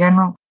houses in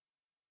general.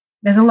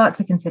 There's a lot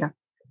to consider.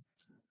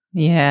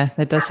 Yeah,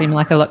 that does seem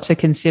like a lot to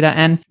consider.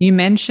 And you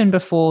mentioned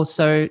before,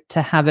 so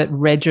to have it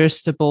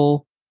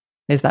registerable,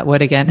 there's that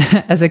word again,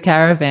 as a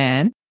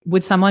caravan,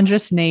 would someone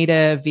just need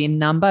a VIN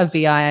number,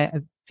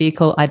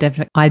 vehicle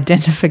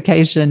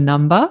identification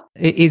number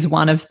is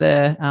one of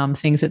the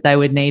things that they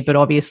would need, but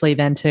obviously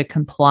then to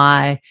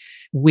comply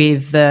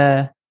with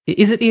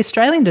is it the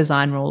Australian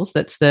design rules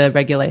that's the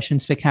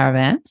regulations for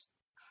caravans?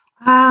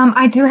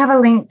 I do have a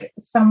link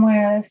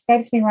somewhere. It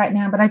escapes me right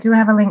now, but I do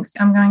have a link.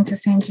 I'm going to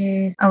send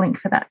you a link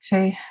for that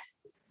too.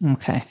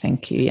 Okay,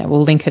 thank you. Yeah,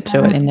 we'll link it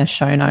to it in the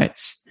show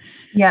notes.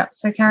 Yeah,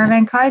 so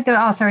caravan code. There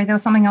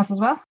was something else as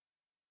well.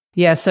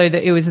 Yeah, so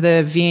it was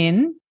the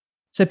VIN.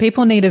 So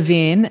people need a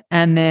VIN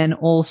and then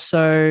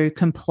also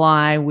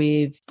comply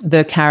with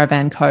the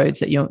caravan codes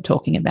that you're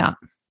talking about.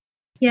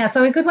 Yeah,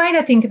 so a good way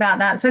to think about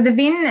that. So the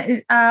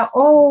VIN,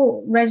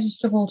 all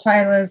registrable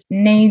trailers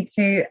need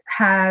to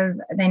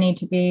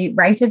be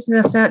rated to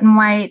a certain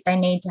weight. They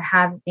need to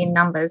have VIN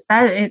numbers.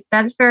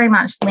 That's very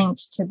much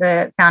linked to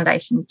the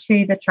foundation,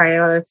 to the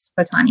trailers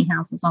for tiny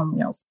houses on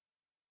wheels.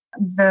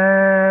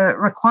 The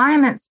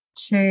requirements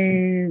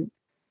to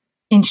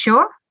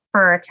insure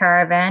for a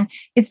caravan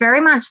is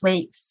very much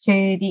linked to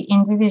the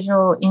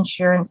individual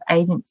insurance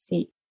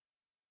agency.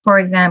 For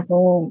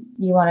example,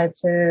 you wanted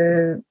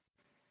to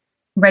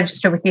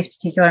register with this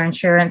particular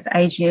insurance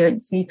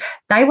agency,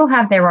 they will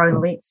have their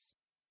own list.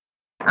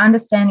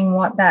 Understanding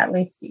what that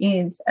list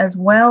is, as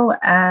well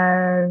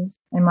as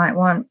they might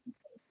want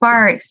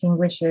fire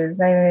extinguishers.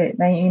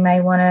 You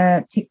may want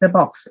to tick the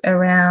box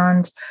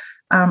around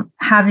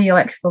have the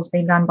electricals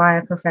been done by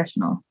a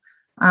professional,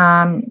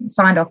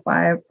 signed off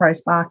by a pro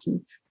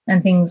Sparky,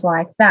 and things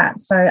like that.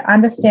 So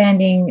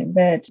understanding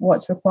that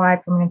what's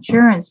required from an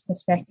insurance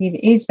perspective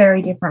is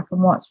very different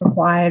from what's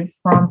required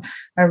from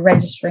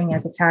registering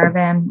as a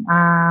caravan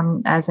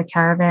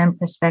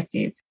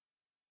perspective.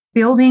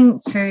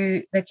 Building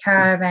to the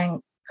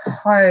caravan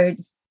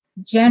code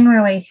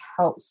generally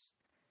helps,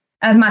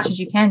 as much as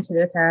you can to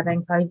the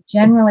caravan code,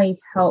 generally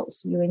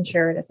helps you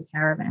insure it as a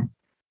caravan.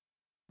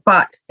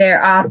 But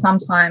there are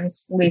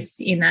sometimes lists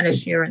in that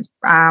insurance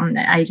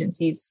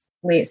agency's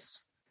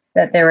list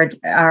that there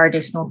are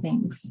additional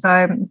things.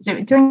 So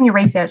doing your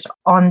research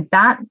on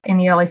that in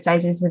the early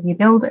stages of your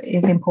build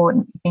is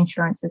important if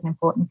insurance is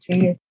important to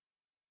you.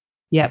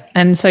 Yep.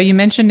 And so you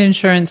mentioned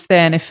insurance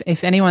there. And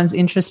if anyone's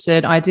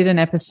interested, I did an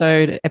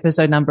episode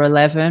number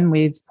 11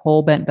 with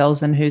Paul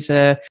Bent-Belzen, who's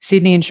a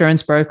Sydney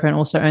insurance broker and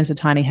also owns a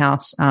tiny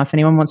house. If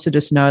anyone wants to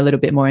just know a little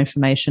bit more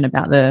information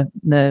about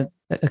the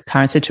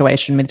current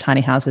situation with tiny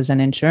houses and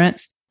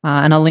insurance.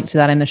 And I'll link to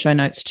that in the show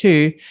notes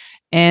too.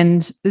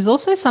 And there's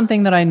also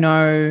something that I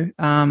know,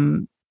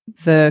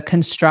 the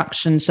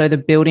construction, so the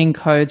Building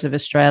Codes of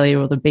Australia,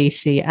 or the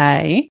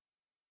BCA.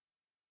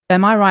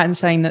 Am I right in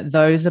saying that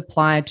those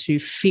apply to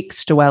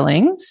fixed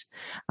dwellings,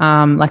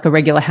 like a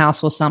regular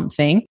house or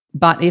something?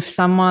 But if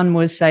someone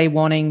was, say,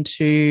 wanting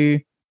to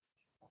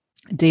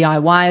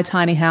DIY a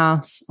tiny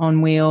house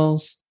on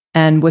wheels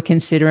and were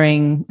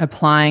considering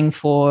applying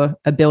for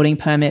a building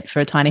permit for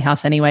a tiny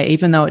house anyway,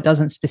 even though it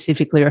doesn't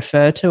specifically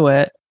refer to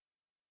it,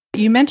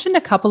 you mentioned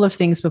a couple of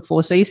things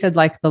before. So you said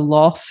like the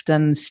loft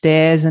and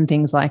stairs and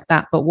things like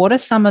that. But what are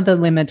some of the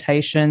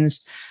limitations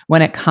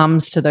when it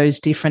comes to those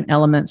different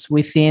elements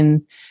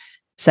within,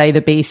 say, the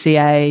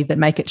BCA that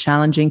make it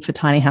challenging for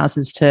tiny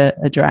houses to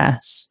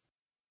address?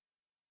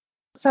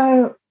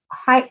 So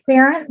height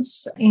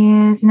clearance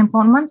is an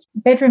important one.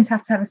 Bedrooms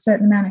have to have a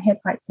certain amount of head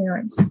height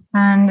clearance,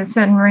 and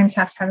certain rooms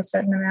have to have a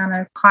certain amount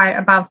of height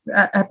above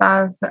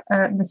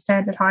the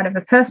standard height of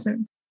a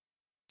person.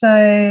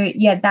 So,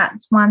 yeah,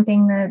 that's one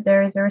thing that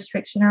there is a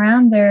restriction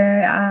around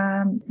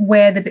there,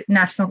 where the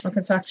National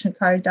Construction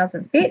Code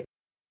doesn't fit.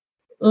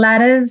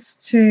 Ladders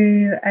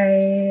to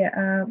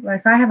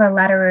like I have a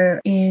ladder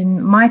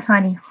in my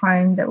tiny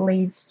home that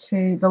leads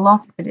to the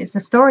loft, but it's a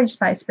storage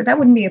space, but that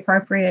wouldn't be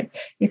appropriate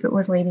if it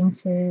was leading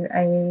to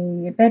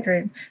a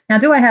bedroom. Now,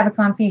 do I have a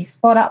comfy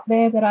spot up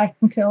there that I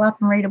can curl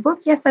up and read a book?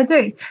 Yes, I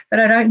do, but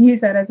I don't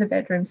use that as a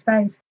bedroom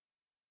space.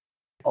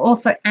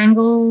 Also,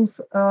 angles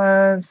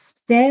of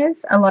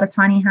stairs. A lot of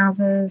tiny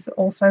houses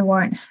also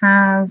won't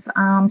have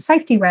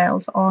safety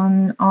rails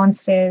on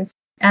stairs.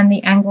 and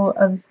the angle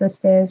of the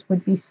stairs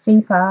would be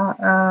steeper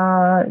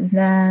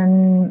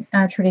than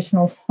a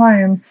traditional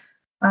home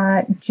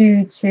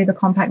due to the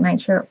compact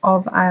nature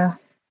of a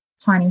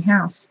tiny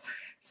house.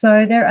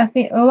 So there are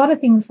a lot of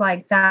things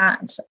like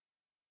that.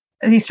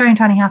 The Australian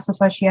Tiny House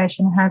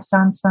Association has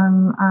done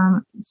some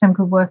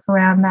good work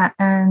around that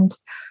and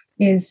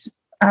is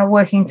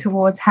working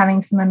towards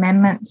having some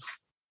amendments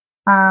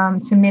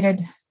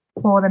submitted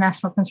for the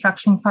National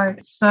Construction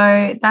Code.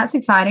 So that's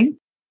exciting.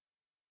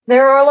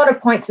 There are a lot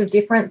of points of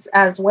difference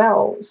as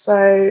well.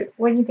 So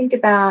when you think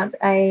about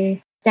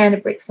a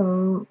standard bricks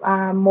and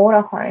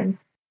mortar home,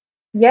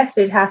 yes,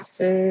 it has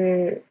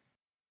to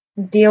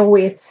deal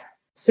with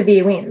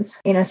severe winds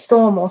in a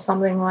storm or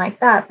something like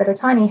that, but a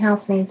tiny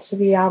house needs to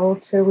be able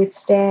to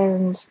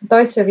withstand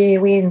those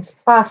severe winds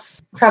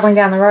plus travelling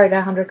down the road at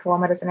 100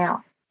 kilometres an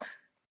hour,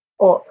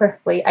 or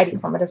preferably 80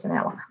 kilometres an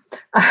hour.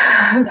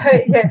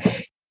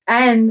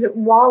 And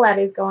while that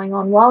is going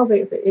on, while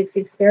it's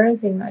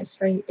experiencing those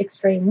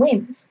extreme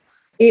winds,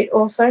 it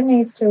also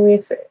needs to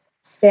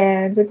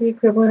withstand the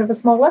equivalent of a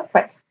small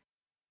earthquake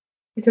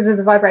because of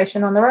the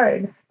vibration on the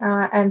road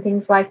and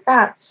things like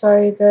that.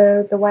 So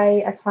the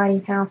way a tiny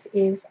house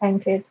is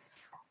anchored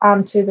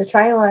to the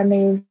trailer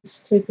needs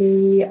to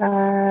be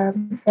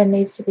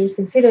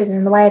considered,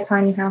 and the way a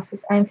tiny house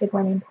is anchored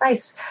when in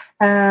place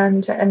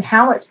and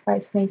how it's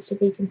placed needs to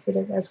be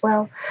considered as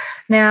well.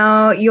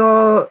 Now,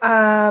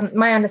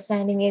 my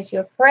understanding is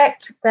you're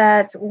correct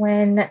that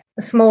when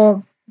a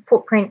small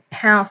footprint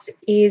house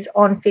is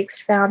on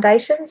fixed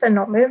foundations and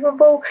not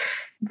movable,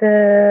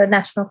 the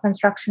National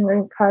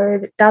Construction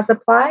Code does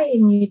apply,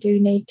 and you do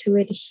need to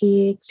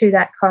adhere to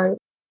that code.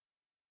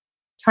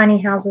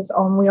 Tiny houses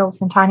on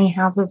wheels and tiny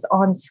houses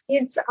on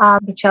skids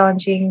are the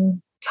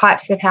challenging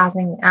types of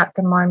housing at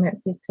the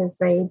moment because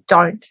they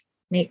don't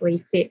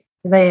neatly fit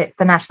the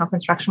National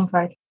Construction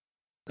Code.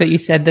 But you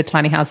said the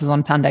tiny houses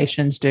on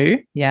foundations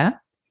do, yeah?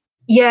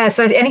 Yeah,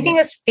 so anything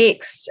that's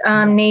fixed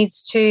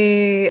needs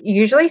to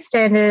usually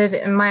standard,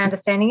 and my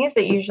understanding is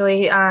that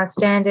usually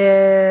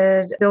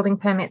standard building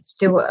permits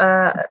do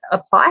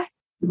apply,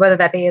 whether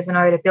that be as an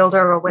owner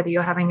builder or whether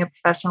you're having a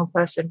professional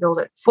person build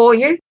it for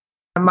you.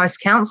 Most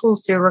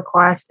councils do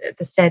require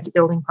the standard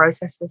building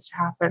processes to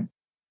happen.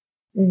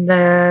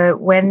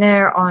 When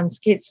they're on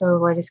skids, so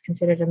what is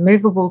considered a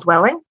movable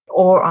dwelling,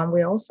 or on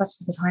wheels, such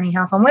as a tiny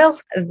house on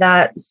wheels,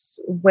 that's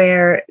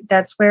where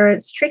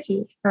it's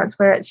tricky. That's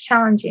where it's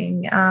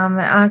challenging.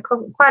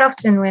 Quite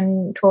often,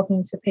 when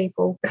talking to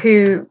people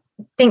who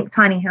think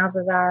tiny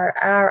houses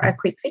are a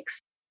quick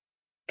fix,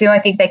 do I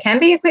think they can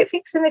be a quick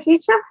fix in the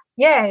future?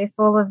 Yeah, if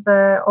all of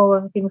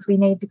the things we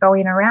need to go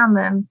in around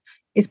them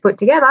is put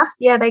together,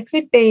 yeah, they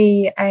could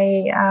be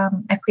a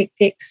quick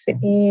fix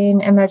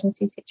in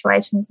emergency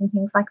situations and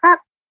things like that.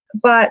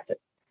 But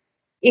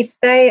if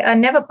they are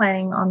never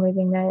planning on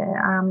moving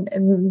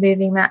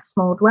that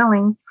small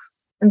dwelling,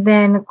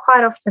 then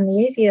quite often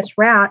the easiest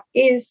route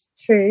is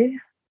to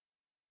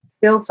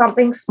build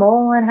something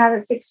small and have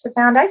it fixed to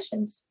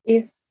foundations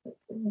if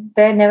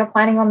they're never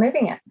planning on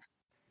moving it.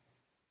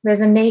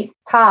 There's a neat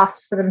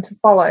path for them to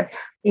follow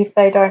if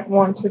they don't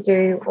want to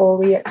do all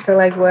the extra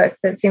legwork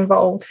that's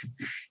involved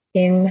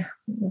in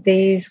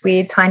these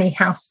weird tiny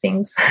house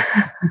things.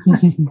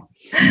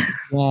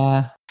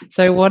 Yeah.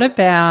 So what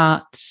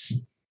about,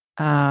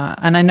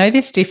 and I know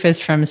this differs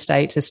from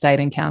state to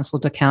state and council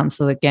to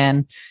council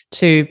again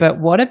too, but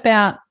what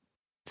about,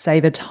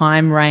 say, the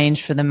time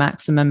range for the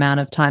maximum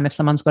amount of time? If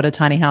someone's got a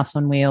tiny house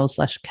on wheels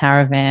 /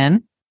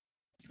 caravan,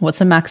 what's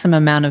the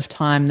maximum amount of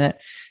time that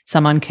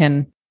someone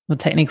can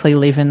technically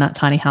live in that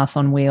tiny house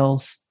on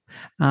wheels,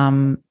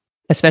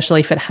 especially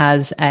if it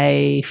has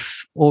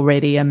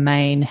already a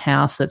main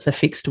house that's a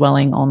fixed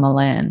dwelling on the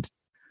land?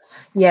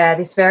 Yeah,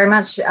 this very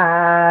much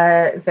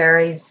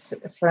varies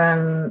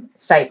from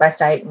state by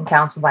state and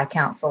council by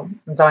council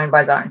and zone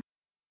by zone.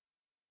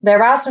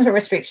 There are some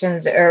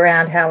restrictions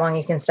around how long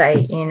you can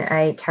stay in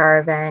a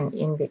caravan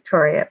in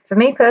Victoria. For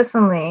me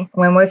personally,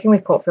 when working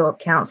with Port Phillip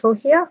Council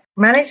here,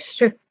 I managed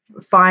to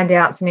find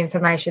out some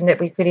information that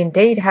we could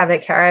indeed have a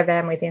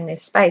caravan within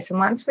this space. And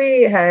once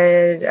we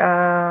had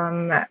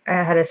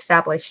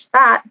established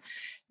that,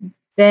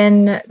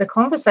 then the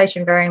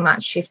conversation very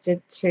much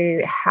shifted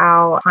to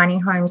how tiny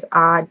homes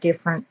are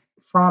different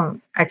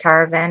from a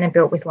caravan and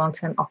built with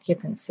long-term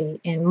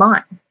occupancy in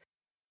mind.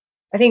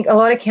 I think a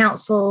lot of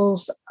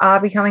councils are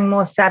becoming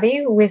more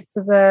savvy with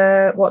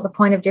what the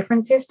point of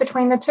difference is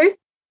between the two,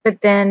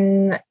 but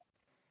then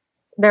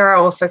there are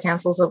also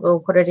councils that will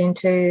put it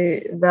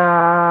into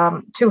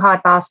the too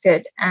hard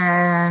basket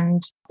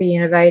and be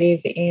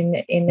innovative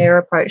in their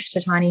approach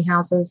to tiny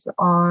houses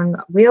on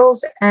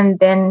wheels, and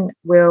then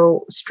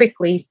will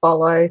strictly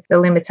follow the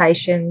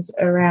limitations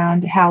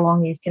around how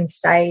long you can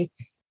stay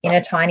in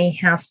a tiny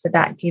house for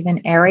that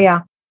given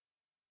area.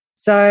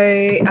 So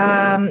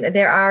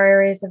there are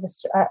areas of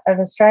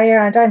Australia,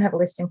 I don't have a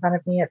list in front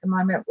of me at the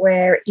moment,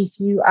 where if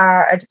you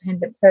are a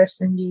dependent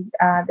person,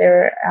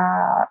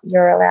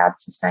 you're allowed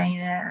to stay in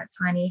a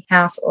tiny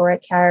house or a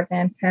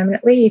caravan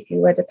permanently if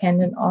you are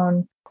dependent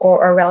on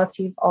or a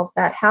relative of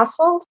that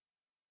household.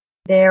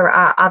 There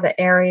are other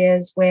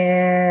areas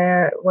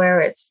where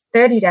it's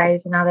 30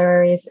 days, and other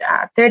areas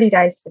 30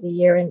 days for the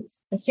year and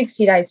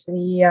 60 days for the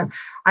year.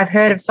 I've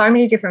heard of so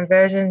many different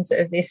versions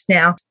of this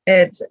now.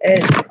 It's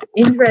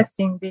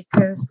interesting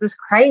because the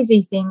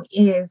crazy thing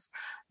is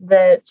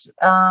that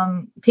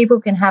people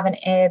can have an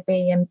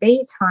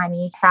Airbnb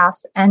tiny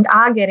house and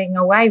are getting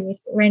away with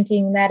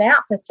renting that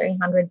out for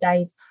 300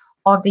 days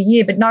of the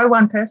year, but no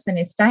one person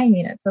is staying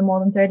in it for more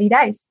than 30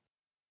 days.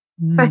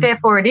 So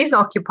therefore it is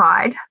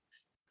occupied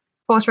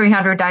for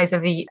 300 days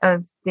of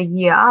the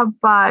year,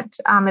 but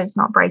it's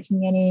not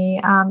breaking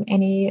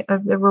any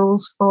of the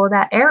rules for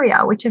that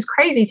area, which is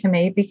crazy to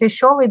me, because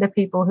surely the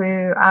people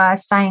who are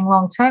staying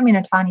long term in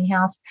a tiny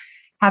house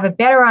have a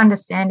better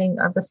understanding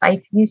of the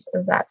safe use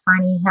of that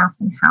tiny house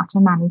and how to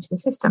manage the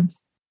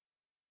systems.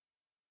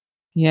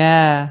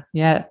 Yeah.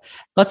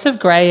 Lots of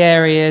grey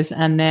areas,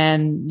 and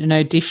then,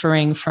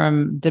 differing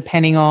from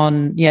depending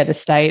on, the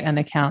state and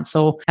the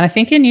council. And I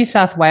think in New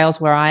South Wales,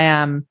 where I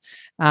am,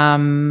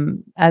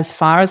 as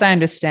far as I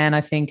understand,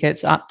 I think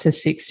it's up to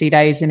 60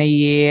 days in a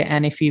year.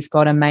 And if you've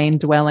got a main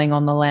dwelling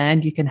on the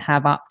land, you can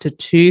have up to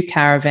 2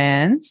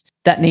 caravans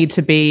that need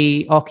to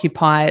be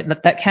occupied,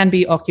 that can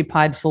be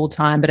occupied full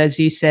time. But as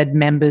you said,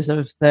 members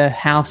of the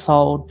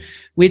household,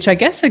 which I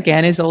guess,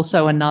 again, is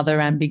also another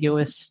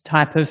ambiguous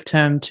type of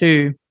term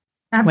too.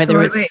 Absolutely.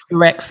 Whether it's a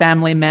direct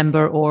family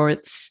member or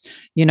it's,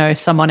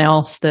 someone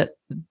else that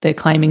they're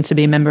claiming to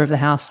be a member of the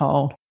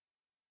household.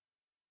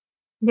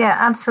 Yeah,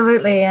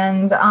 absolutely.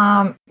 And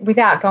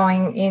without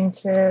going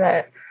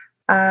into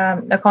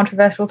a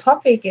controversial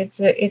topic,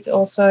 it's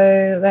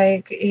also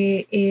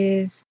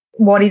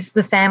what is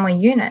the family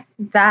unit?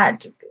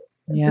 That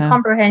the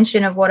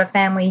comprehension of what a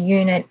family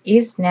unit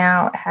is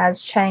now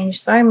has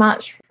changed so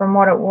much from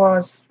what it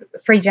was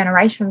 3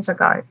 generations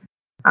ago.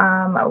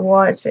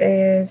 What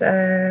is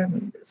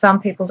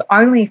some people's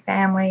only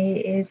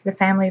family is the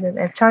family that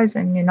they've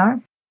chosen,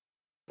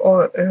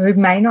 or who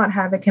may not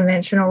have a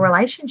conventional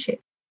relationship.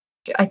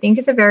 I think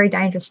it's a very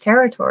dangerous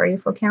territory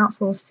for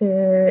councils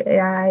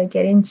to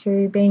get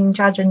into, being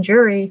judge and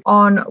jury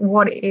on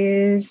what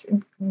is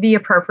the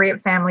appropriate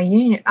family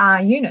unit.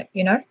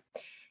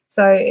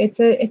 So it's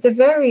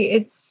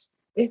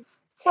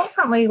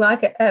definitely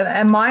like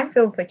a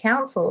minefield for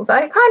councils.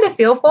 I kind of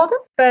feel for them,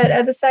 but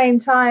at the same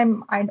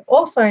time, I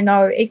also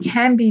know it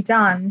can be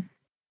done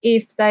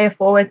if they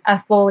are a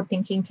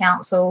forward-thinking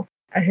council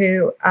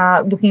who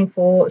are looking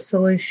for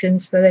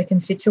solutions for their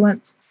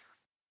constituents.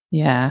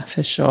 Yeah,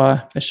 for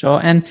sure.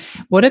 And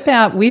what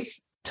about with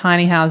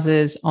tiny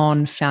houses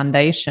on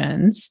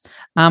foundations?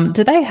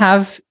 Do they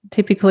have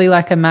typically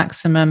like a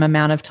maximum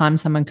amount of time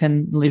someone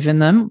can live in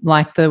them,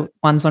 like the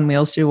ones on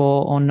wheels do,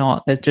 or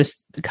not? That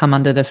just come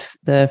under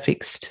the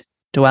fixed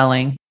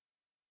dwelling?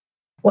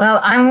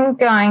 Well, I'm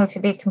going to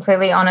be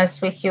completely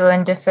honest with you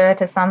and defer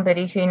to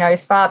somebody who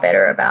knows far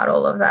better about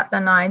all of that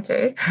than I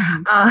do,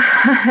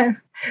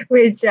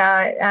 which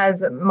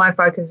as my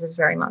focus is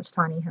very much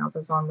tiny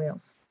houses on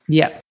wheels.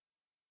 Yeah.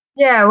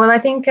 Yeah, well, I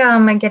think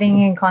getting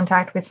in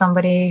contact with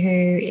somebody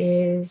who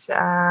is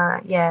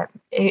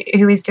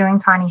doing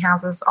tiny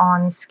houses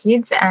on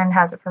skids and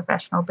has a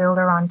professional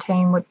builder on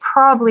team would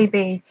probably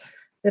be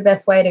the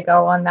best way to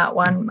go on that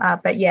one.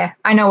 But yeah,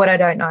 I know what I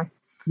don't know.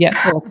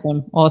 Yeah,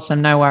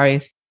 awesome. No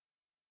worries.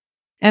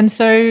 And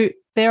so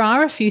there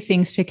are a few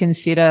things to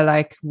consider,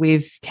 like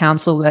with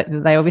council, that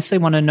they obviously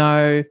want to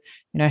know,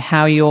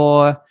 how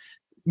you're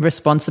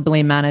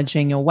responsibly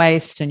managing your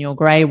waste and your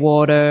grey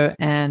water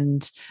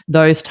and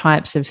those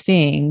types of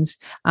things.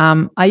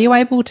 Are you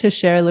able to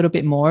share a little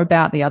bit more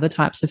about the other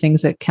types of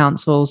things that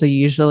councils are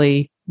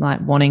usually like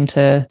wanting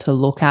to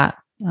look at,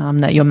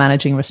 that you're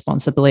managing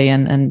responsibly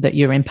and that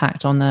your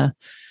impact on the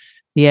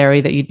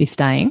area that you'd be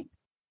staying?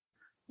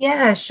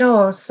 Yeah,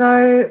 sure.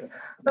 So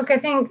look, I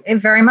think it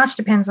very much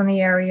depends on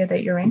the area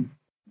that you're in.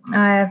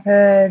 I've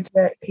heard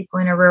that people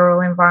in a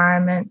rural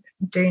environment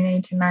do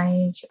need to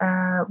manage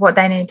what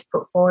they need to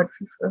put forward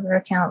for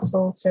their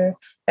council to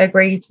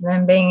agree to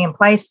them being in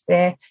place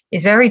there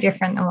is very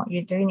different than what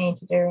you do need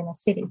to do in a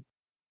city.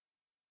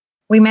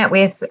 We met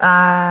with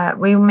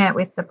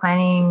the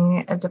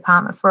planning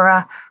department for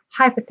a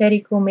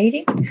hypothetical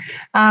meeting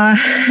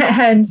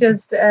and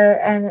just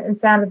and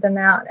sounded them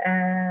out,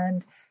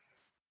 and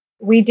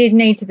we did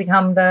need to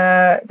become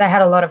they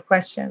had a lot of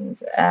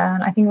questions.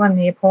 And I think one of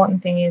the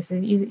important thing is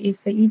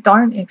that you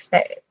don't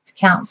expect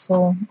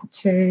council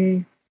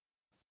to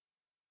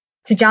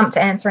jump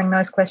to answering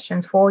those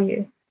questions for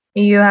you.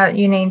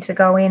 You need to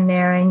go in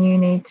there and you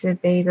need to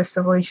be the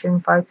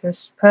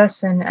solution-focused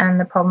person and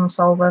the problem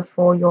solver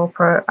for your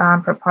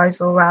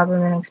proposal, rather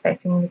than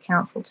expecting the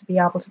council to be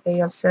able to be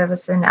of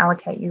service and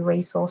allocate you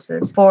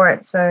resources for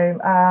it.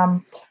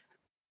 So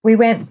we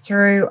went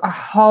through a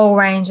whole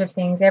range of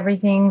things,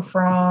 everything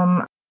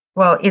from,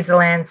 well, is the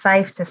land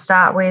safe to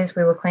start with?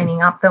 We were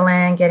cleaning up the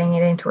land, getting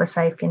it into a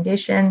safe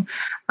condition.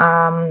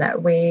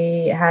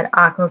 We had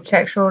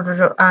architectural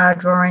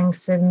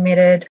drawings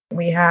submitted.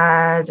 We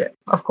had,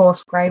 of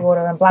course, grey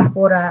water and black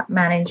water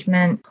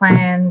management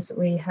plans.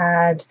 We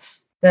had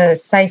the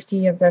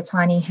safety of the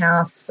tiny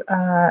house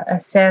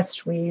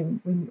assessed. We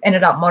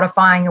ended up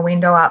modifying a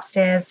window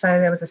upstairs so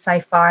there was a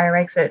safe fire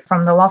exit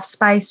from the loft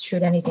space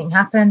should anything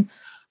happen.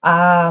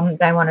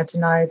 They wanted to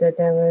know that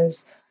there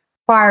was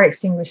fire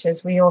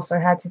extinguishers. We also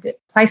had to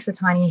place the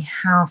tiny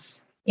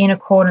house in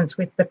accordance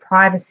with the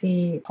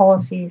privacy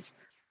policies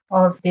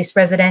of this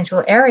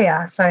residential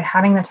area. So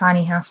having the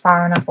tiny house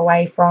far enough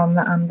away from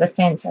the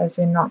fence as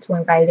in not to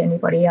invade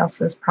anybody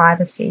else's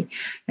privacy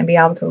and be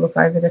able to look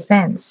over the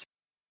fence.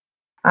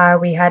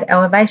 We had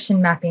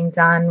elevation mapping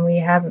done.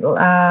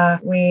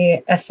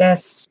 We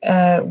assessed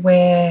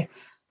where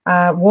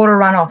water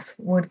runoff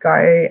would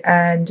go,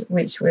 and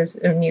which was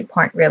a moot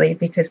point really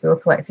because we were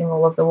collecting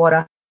all of the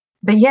water.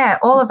 But yeah,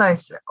 all of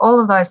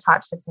those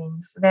types of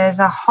things. There's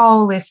a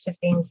whole list of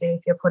things that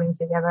if you're putting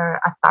together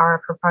a thorough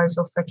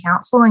proposal for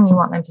council and you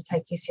want them to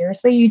take you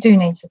seriously, you do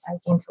need to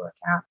take into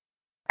account.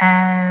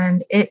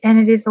 And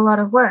it is a lot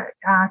of work.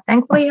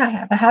 Thankfully, I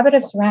have a habit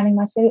of surrounding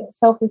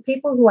myself with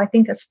people who I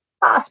think are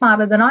far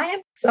smarter than I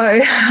am. So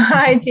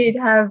I did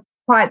have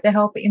quite the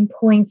help in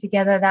pulling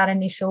together that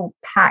initial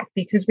pack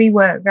because we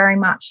were very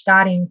much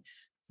starting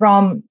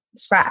from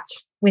scratch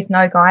with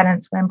no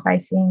guidance when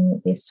placing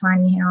this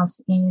tiny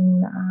house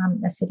in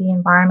a city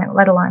environment,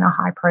 let alone a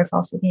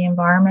high-profile city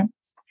environment.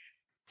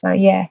 So,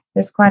 yeah,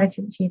 there's quite a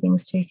few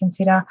things to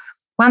consider.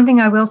 One thing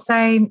I will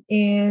say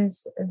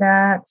is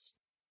that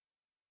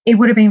it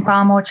would have been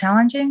far more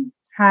challenging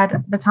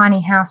had the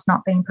tiny house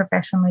not been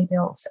professionally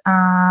built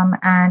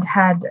and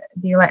had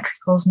the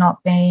electricals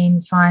not been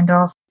signed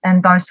off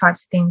and those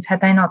types of things.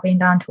 Had they not been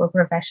done to a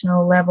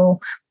professional level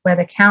where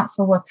the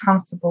council were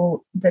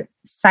comfortable that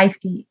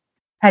safety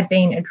had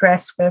been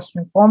addressed first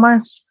and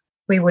foremost,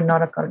 we would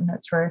not have gotten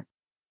it through.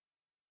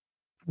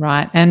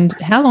 Right. And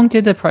how long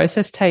did the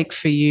process take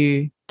for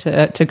you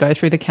to go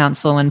through the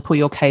council and put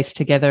your case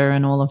together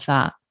and all of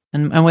that?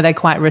 And were they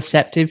quite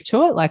receptive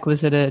to it? Like,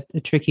 was it a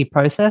tricky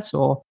process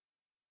or?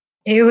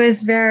 It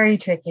was very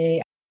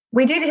tricky.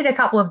 We did hit a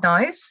couple of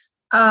no's,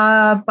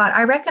 but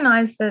I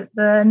recognised that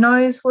the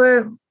no's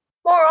were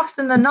more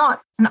often than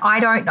not, and I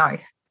don't know.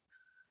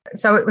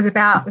 So it was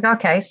about,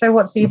 okay, so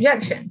what's the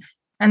objection?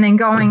 And then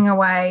going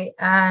away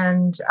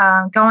and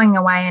handling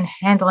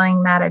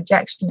that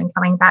objection and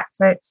coming back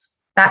to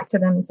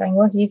them and saying,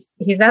 well,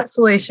 here's that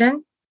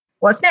solution.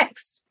 What's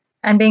next?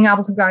 And being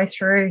able to go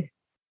through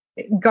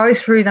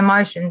the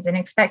motions and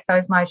expect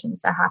those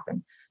motions to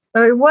happen.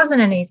 So it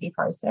wasn't an easy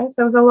process.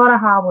 There was a lot of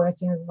hard work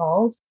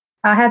involved.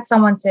 I had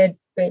someone said,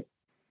 but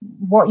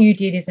what you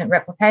did isn't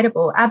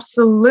replicatable.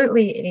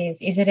 Absolutely it is.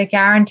 Is it a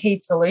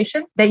guaranteed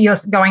solution that you're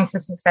going to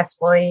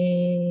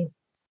successfully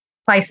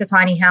place a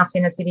tiny house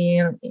in a city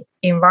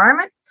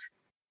environment?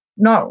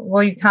 Not,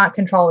 well, you can't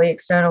control the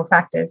external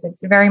factors. It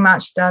very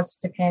much does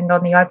depend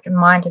on the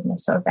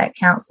open-mindedness of that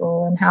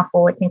council and how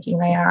forward-thinking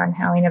they are and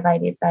how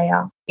innovative they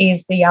are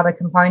is the other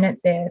component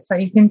there. So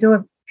you can do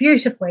it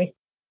beautifully.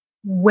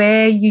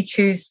 Where you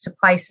choose to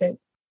place it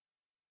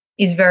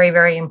is very,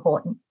 very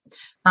important,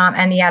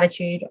 and the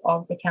attitude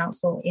of the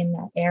council in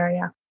that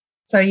area.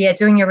 So, yeah,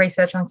 doing your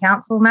research on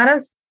council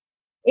matters.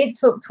 It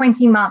took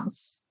 20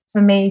 months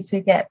for me to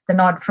get the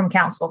nod from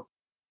council.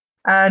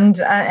 And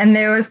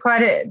there was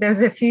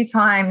a few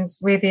times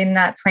within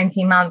that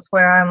 20 months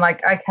where I'm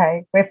like,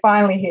 okay, we're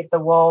finally hit the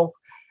wall.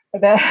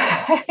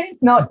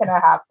 It's not going to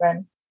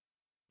happen.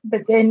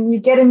 But then you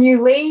get a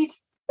new lead,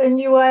 a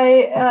new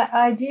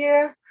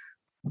idea,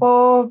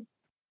 or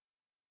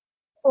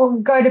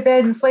go to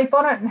bed and sleep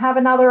on it and have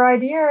another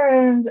idea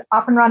and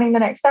up and running the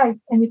next day,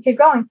 and you keep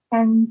going.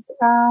 And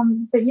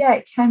but yeah,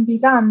 it can be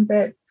done.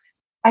 But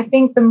I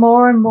think the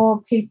more and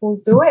more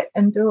people do it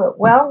and do it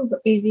well, the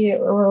easier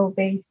it will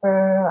be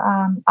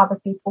for other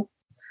people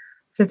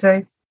to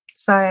do.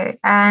 So,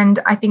 and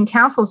I think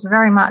councils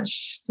very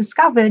much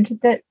discovered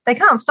that they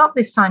can't stop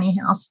this tiny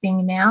house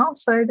thing now.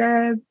 So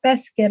they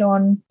best get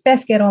on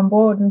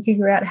board and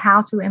figure out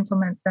how to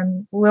implement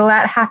them. Will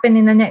that happen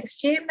in the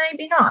next year?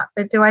 Maybe not.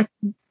 But do I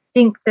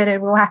think that it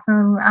will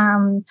happen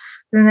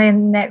in the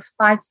next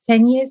 5 to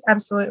 10 years?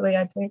 Absolutely,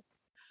 I do.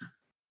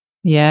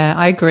 Yeah,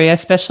 I agree,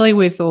 especially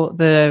with all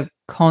the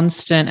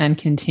constant and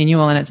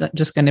continual, and it's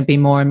just going to be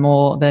more and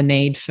more the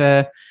need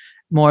for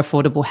more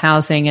affordable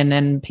housing, and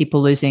then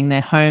people losing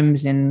their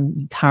homes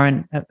in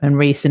current and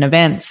recent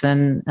events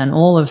and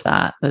all of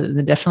that.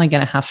 They're definitely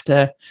going to have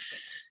to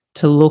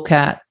look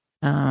at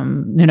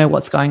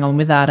what's going on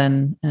with that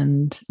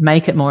and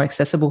make it more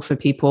accessible for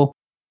people.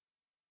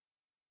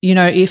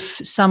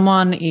 If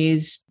someone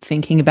is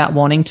thinking about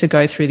wanting to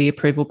go through the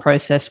approval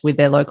process with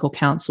their local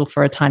council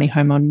for a tiny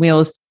home on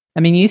wheels, I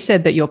mean, you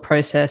said that your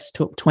process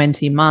took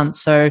 20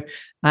 months. So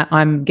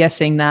I'm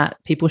guessing that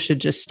people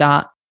should just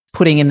start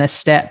putting in the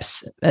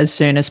steps as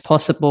soon as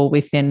possible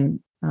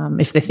within,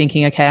 if they're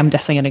thinking, okay, I'm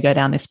definitely going to go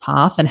down this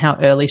path, and how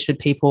early should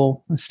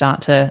people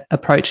start to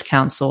approach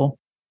council?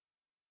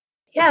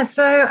 Yeah,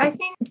 so I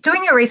think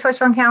doing your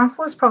research on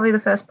council is probably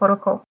the first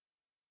protocol.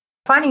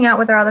 Finding out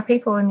whether other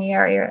people in the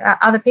area,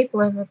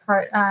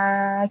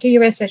 do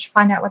your research,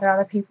 find out whether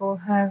other people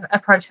have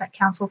approached that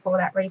council for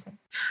that reason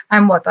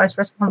and what those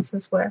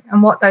responses were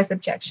and what those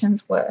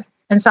objections were,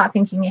 and start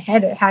thinking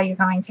ahead at how you're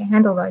going to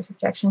handle those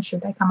objections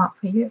should they come up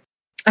for you.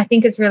 I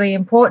think it's really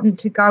important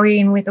to go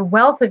in with a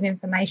wealth of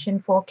information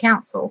for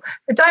council,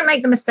 but don't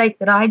make the mistake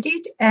that I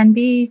did and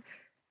be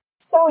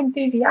so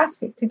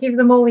enthusiastic to give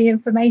them all the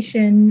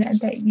information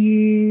that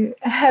you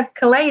have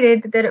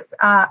collated that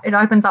it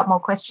opens up more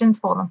questions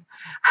for them.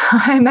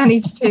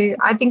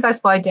 I think I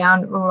slowed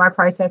down my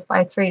process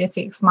by 3 to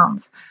 6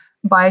 months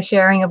by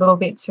sharing a little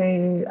bit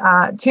too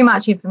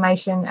much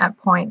information at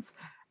points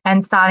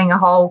and starting a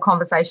whole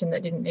conversation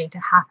that didn't need to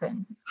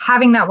happen.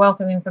 Having that wealth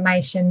of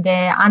information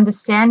there,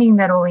 understanding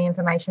that all the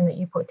information that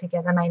you put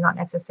together may not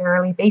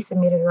necessarily be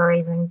submitted or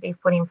even be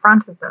put in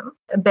front of them,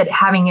 but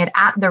having it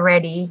at the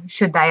ready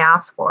should they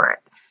ask for it,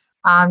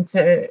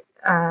 to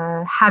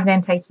have them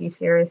take you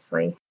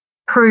seriously,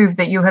 prove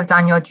that you have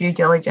done your due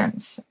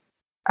diligence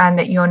and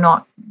that you're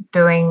not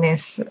doing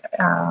this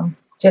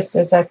just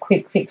as a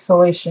quick fix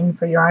solution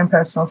for your own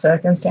personal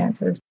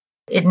circumstances.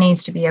 It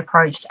needs to be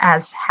approached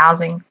as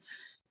housing,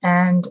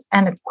 and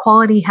a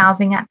quality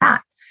housing at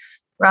that,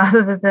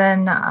 rather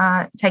than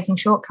taking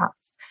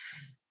shortcuts.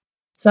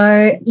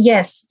 So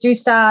yes, do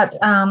start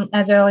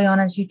as early on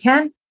as you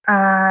can,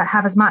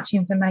 have as much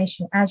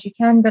information as you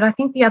can. But I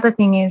think the other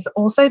thing is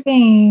also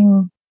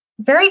being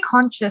very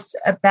conscious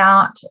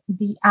about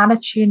the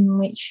attitude in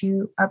which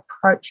you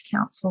approach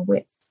council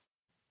with.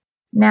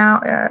 Now,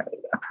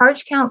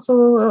 approach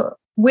council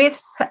with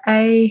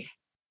a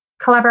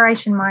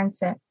collaboration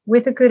mindset,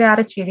 with a good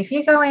attitude. If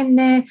you go in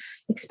there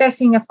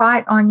expecting a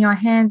fight on your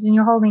hands and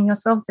you're holding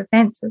yourself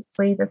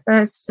defensively the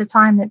first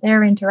time that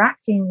they're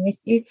interacting with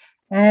you,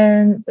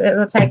 and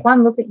they'll take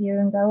one look at you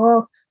and go,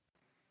 well,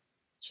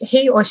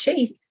 he or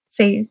she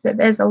sees that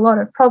there's a lot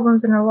of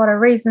problems and a lot of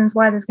reasons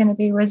why there's going to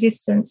be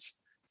resistance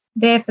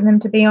there for them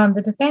to be on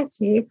the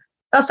defensive,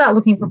 they'll start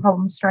looking for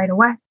problems straight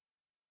away.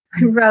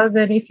 Rather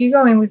than if you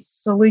go in with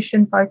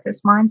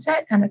solution-focused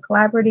mindset and a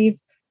collaborative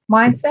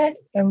mindset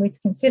and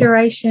with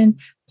consideration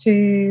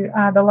to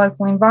the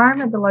local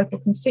environment, the local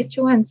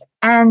constituents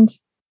and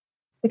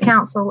the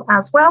council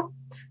as well,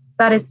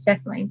 that is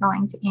definitely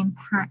going to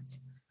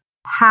impact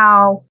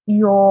how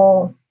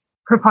your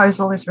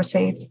proposal is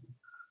received.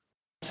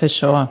 For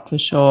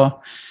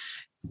sure.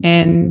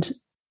 And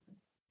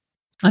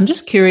I'm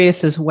just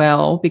curious as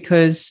well,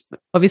 because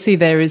obviously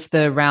there is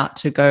the route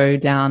to go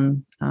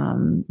down,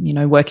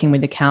 working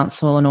with the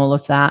council and all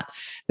of that.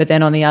 But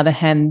then on the other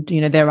hand,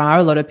 there are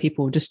a lot of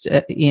people, just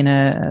in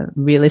a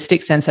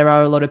realistic sense, there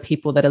are a lot of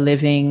people that are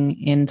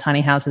living in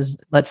tiny houses,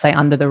 let's say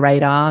under the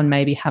radar, and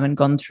maybe haven't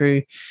gone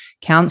through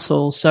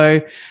council.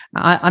 So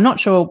I'm not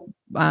sure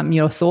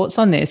your thoughts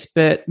on this,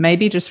 but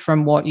maybe just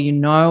from what you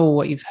know or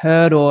what you've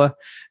heard, or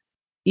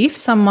if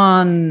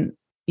someone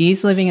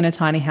is living in a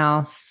tiny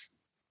house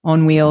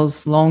on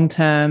wheels long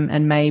term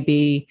and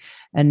maybe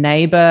a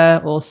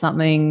neighbour or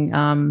something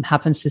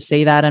happens to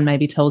see that and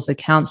maybe tells the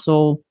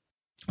council,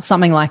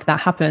 something like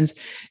that happens,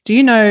 do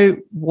you know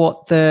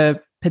what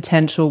the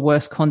potential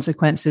worst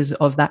consequences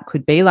of that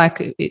could be?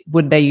 Like,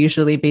 would there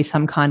usually be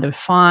some kind of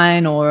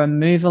fine or a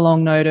move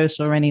along notice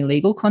or any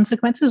legal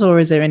consequences, or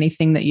is there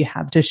anything that you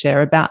have to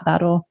share about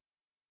that? Or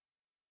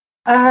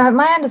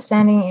my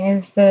understanding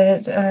is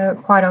that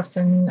quite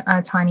often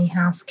a tiny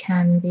house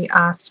can be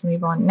asked to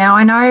move on. Now,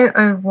 I know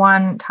of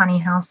one tiny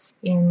house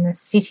in the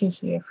city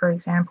here, for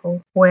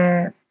example,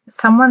 where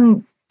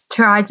someone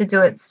tried to do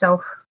it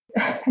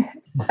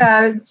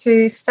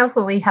to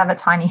stealthily have a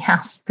tiny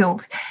house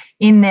built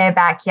in their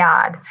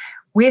backyard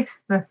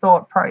with the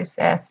thought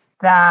process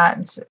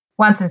that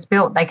once it's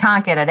built, they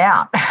can't get it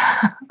out.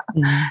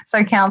 Mm.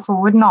 So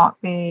council would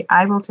not be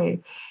able to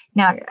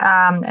now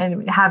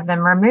have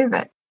them remove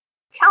it.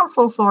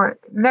 Council saw it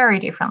very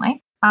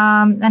differently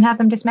and had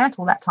them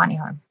dismantle that tiny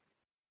home.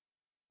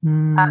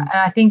 And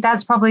I think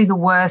that's probably the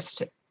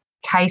worst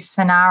case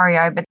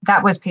scenario, but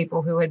that was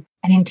people who had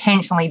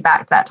intentionally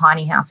backed that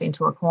tiny house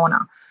into a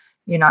corner,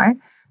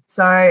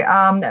 So,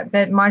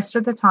 but most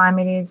of the time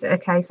it is a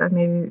case of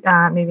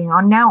moving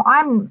on. Now,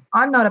 I'm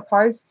not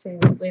opposed to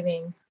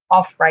living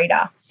off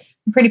radar.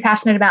 I'm pretty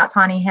passionate about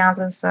tiny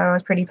houses, so I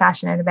was pretty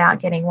passionate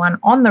about getting one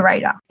on the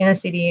radar in a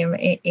city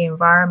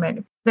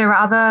environment. There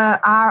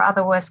are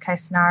other worst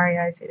case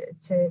scenarios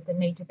that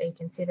need to be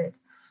considered.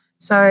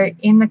 So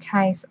in the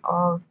case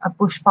of a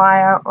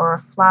bushfire or a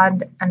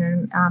flood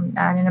and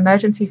an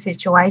emergency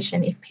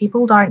situation, if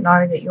people don't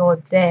know that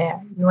you're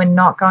there, you are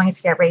not going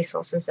to get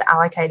resources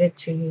allocated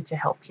to you to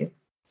help you.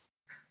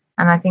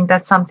 And I think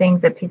that's something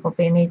that people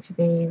need to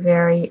be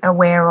very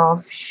aware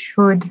of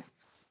should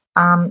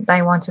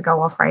they want to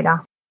go off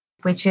radar,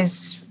 which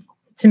is,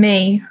 to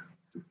me,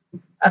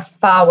 a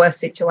far worse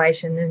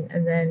situation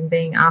than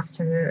being asked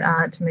to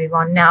move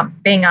on. Now,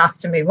 being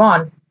asked to move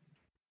on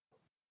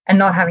and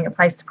not having a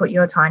place to put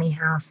your tiny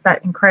house,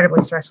 that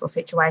incredibly stressful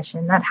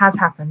situation, that has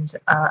happened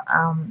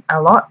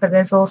a lot. But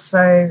there's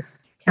also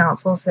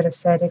councils that have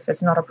said if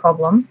it's not a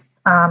problem,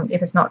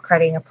 If it's not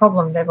creating a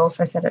problem, they've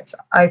also said it's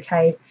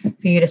okay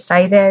for you to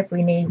stay there.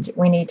 We need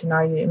to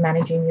know you're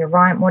managing your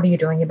right. What are you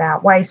doing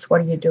about waste?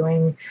 What are you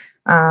doing?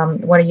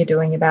 What are you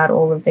doing about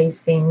all of these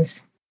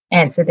things?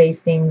 Answer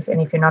these things,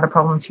 and if you're not a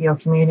problem to your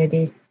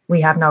community,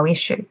 we have no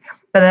issue.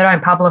 But they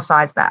don't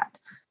publicise that,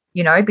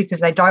 because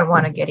they don't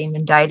want to get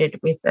inundated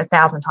with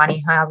 1,000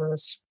 tiny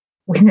houses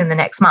within the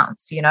next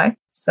months,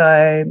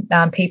 So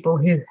people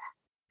who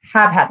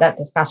have had that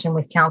discussion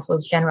with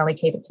councils generally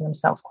keep it to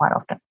themselves quite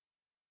often.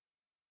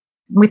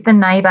 With the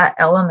neighbour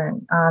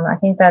element, I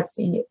think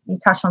you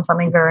touched on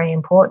something very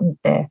important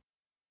there.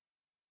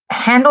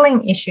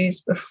 Handling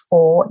issues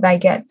before they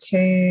get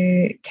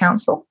to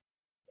council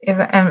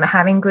and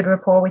having good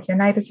rapport with your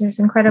neighbours is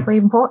incredibly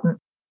important.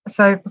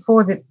 So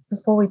before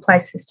we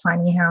placed this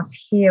tiny house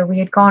here, we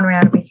had gone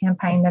around, we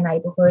campaigned the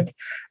neighbourhood,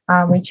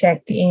 we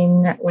checked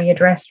in, we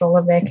addressed all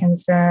of their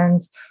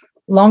concerns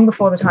long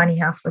before the tiny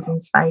house was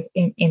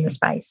in the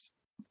space.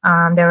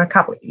 There were a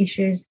couple of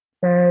issues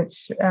that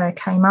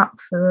came up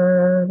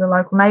for the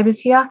local neighbours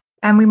here,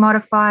 and we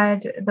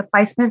modified the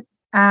placement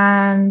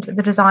and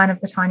the design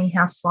of the tiny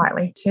house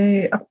slightly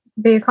to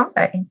be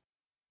accommodating.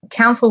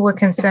 Council were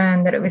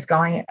concerned that it was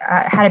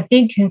had a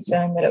big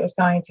concern that it was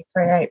going to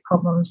create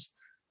problems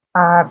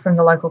from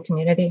the local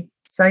community.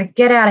 So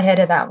get out ahead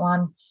of that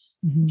one.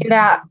 Mm-hmm. Get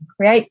out,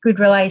 create good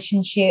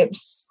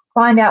relationships,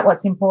 find out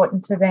what's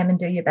important to them, and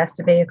do your best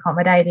to be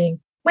accommodating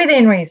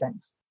within reason.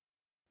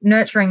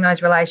 Nurturing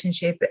those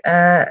relationships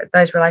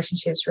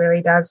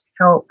really does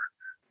help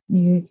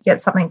you get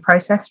something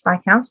processed by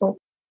council.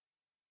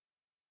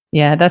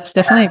 Yeah, that's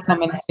definitely a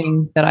common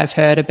thing that I've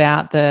heard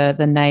about the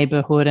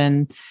neighbourhood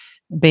and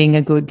being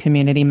a good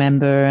community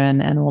member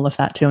and all of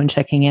that too, and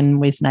checking in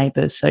with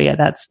neighbours. So yeah,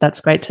 that's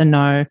great to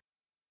know.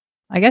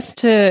 I guess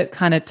to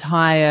kind of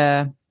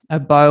tie a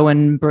bow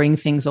and bring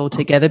things all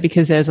together,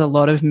 because there's a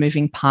lot of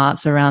moving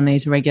parts around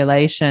these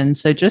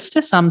regulations. So just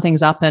to sum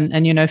things up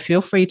and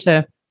feel free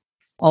to,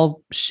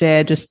 I'll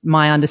share just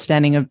my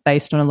understanding of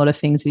based on a lot of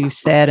things that you've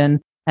said,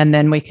 and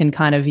then we can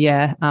kind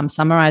of,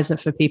 summarize it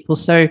for people.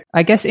 So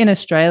I guess in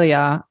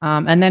Australia,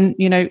 and then,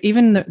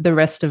 even the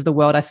rest of the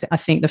world, I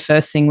think the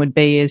first thing would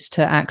be is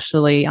to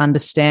actually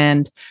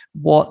understand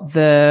what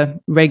the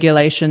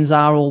regulations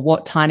are or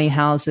what tiny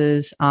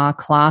houses are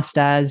classed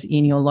as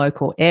in your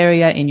local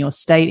area, in your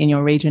state, in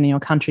your region, in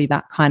your country,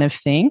 that kind of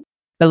thing.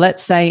 But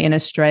let's say in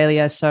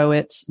Australia, so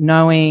it's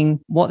knowing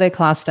what they're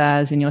classed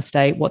as in your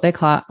state, what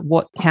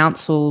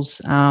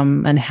councils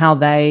and how are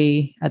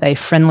they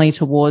friendly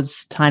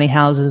towards tiny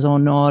houses or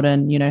not,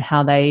 and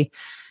how they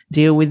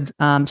deal with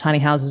tiny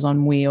houses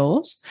on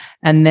wheels.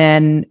 And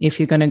then if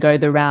you're going to go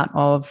the route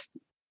of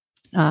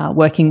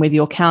working with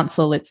your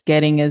council, it's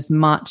getting as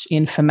much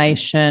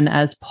information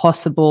as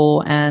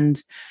possible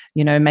and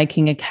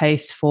making a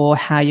case for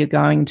how you're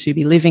going to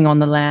be living on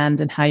the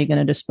land and how you're going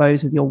to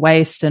dispose of your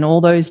waste and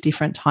all those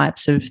different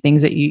types of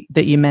things that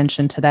you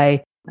mentioned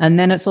today. And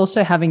then it's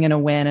also having an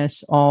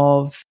awareness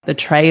of the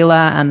trailer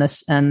and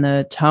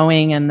the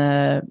towing and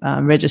the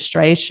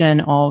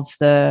registration of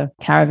the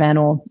caravan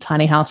or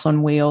tiny house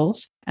on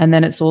wheels. And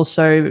then it's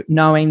also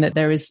knowing that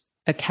there is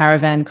a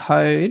caravan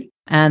code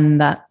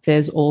and that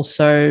there's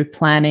also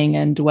planning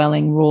and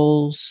dwelling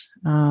rules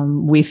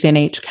within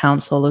each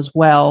council as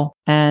well.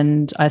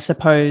 And I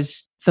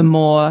suppose the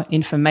more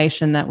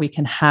information that we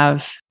can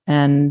have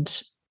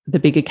and the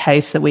bigger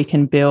case that we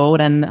can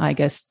build, and I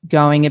guess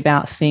going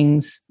about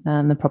things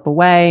the proper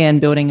way and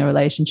building a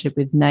relationship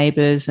with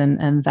neighbours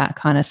and that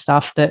kind of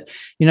stuff, that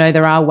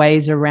there are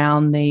ways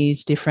around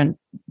these different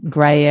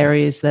grey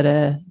areas that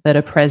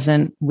are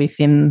present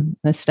within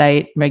the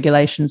state,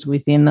 regulations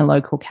within the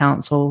local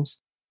councils.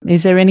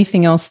 Is there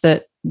anything else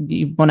that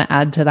you want to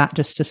add to that,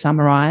 just to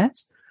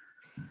summarise?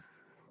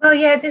 Well,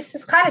 yeah, this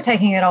is kind of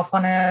taking it off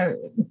on a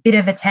bit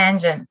of a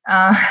tangent,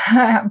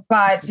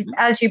 but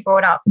as you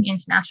brought up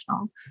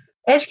international,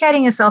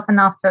 educating yourself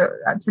enough to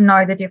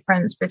know the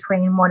difference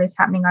between what is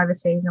happening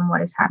overseas and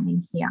what is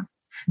happening here.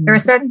 Mm-hmm. There are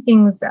certain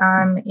things that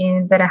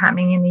are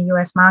happening in the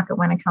US market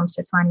when it comes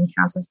to tiny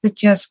houses that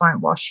just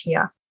won't wash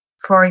here.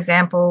 For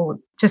example,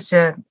 just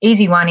an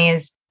easy one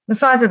is the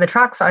size of the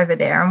trucks over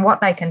there and what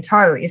they can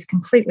tow is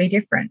completely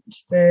different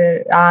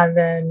than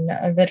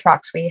the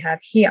trucks we have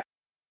here.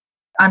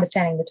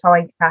 Understanding the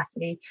towing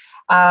capacity,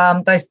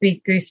 those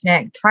big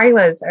gooseneck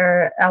trailers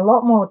are a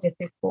lot more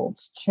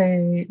difficult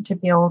to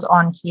build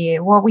on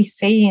here. What we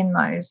see in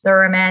the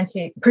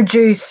romantic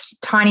produced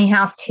tiny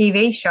house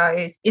TV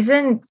shows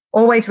isn't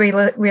always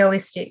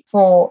realistic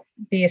for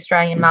the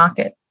Australian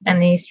market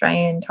and the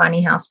Australian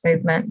tiny house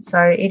movement.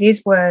 So it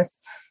is worth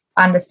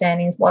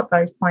understanding what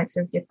those points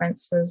of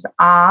differences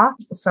are,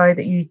 so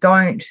that you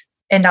don't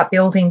end up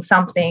building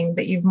something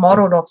that you've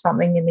modelled off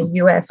something in the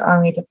US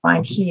only to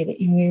find here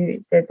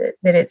that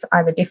it's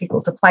either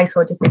difficult to place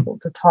or difficult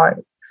to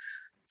tow.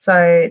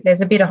 So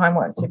there's a bit of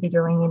homework to be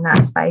doing in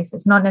that space.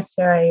 It's not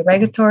necessarily a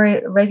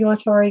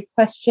regulatory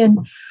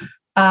question,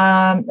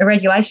 a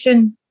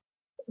regulation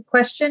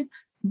question,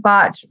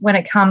 But when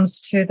it comes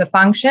to the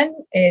function,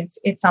 it's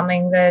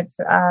something that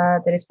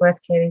is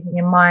worth keeping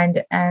in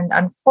mind. And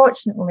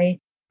unfortunately,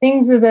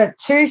 things that are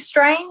too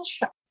strange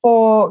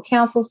for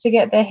councils to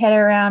get their head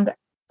around,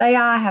 they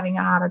are having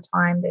a harder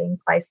time being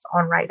placed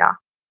on radar.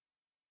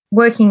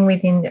 Working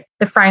within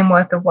the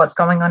framework of what's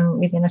going on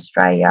within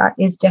Australia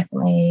is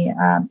definitely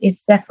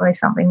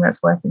something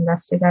that's worth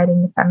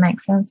investigating, if that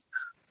makes sense.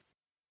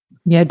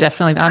 Yeah,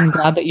 definitely. I'm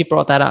glad that you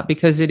brought that up,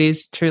 because it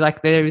is true.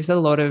 Like, there is a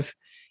lot of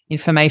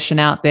information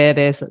out there.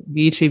 There's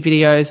YouTube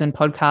videos and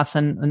podcasts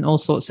and all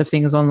sorts of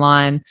things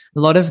online. A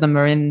lot of them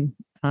are in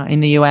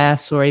the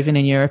US or even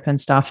in Europe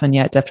and stuff. And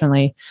yeah, it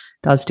definitely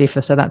does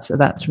differ. So that's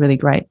a really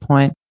great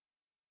point.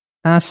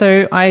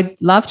 So I'd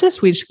love to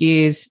switch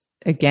gears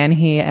again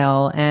here,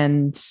 Elle,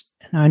 and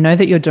I know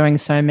that you're doing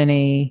so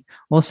many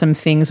awesome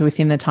things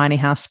within the tiny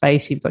house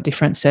space. You've got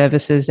different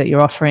services that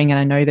you're offering, and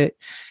I know that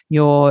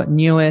your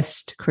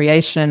newest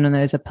creation, and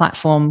there's a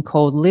platform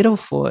called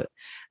Littlefoot.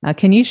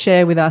 Can you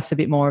share with us a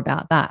bit more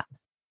about that?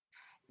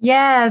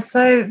 Yeah,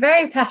 so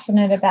very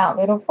passionate about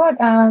Littlefoot.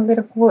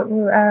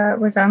 Littlefoot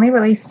was only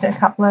released a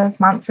couple of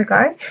months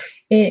ago.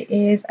 It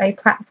is a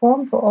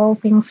platform for all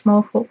things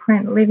small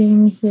footprint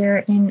living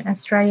here in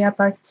Australia,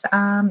 both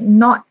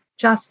not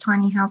just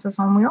tiny houses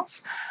on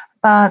wheels,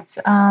 but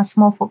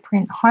small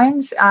footprint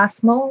homes.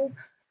 Small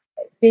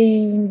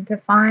being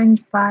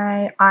defined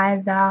by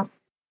either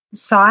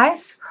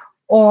size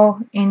or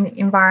in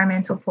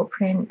environmental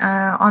footprint.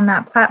 On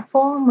that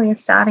platform, we're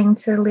starting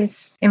to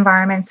list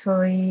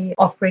environmentally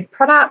off-grid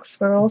products.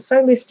 We're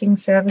also listing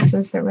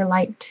services that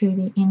relate to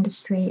the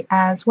industry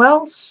as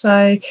well.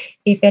 So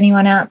if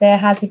anyone out there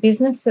has a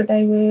business that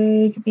they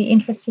would be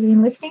interested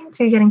in listing,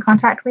 to get in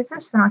contact with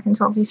us, and I can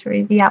talk you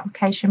through the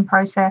application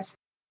process.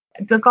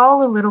 The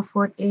goal of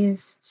Littlefoot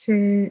is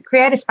to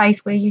create a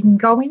space where you can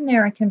go in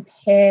there and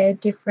compare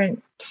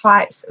different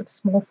types of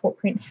small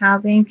footprint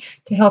housing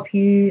to help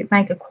you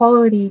make a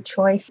quality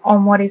choice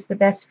on what is the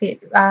best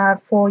fit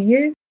for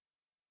you.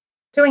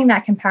 Doing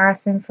that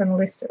comparison from a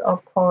list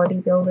of quality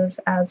builders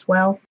as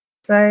well.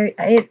 So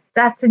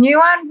that's a new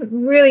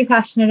one. Really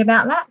passionate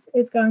about that.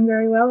 It's going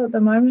very well at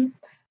the moment.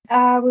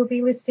 We'll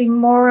be listing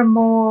more and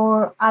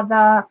more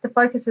the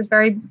focus has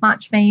very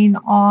much been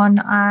on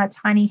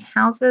tiny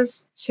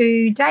houses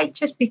to date,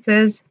 just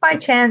because by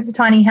chance the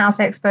tiny house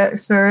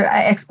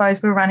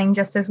expos were running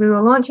just as we were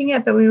launching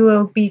it, but we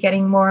will be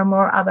getting more and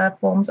more other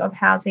forms of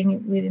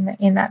housing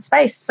in that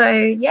space. So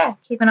yeah,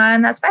 keep an eye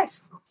on that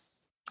space.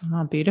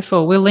 Oh,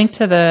 beautiful. We'll link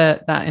to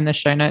that in the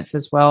show notes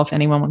as well if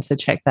anyone wants to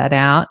check that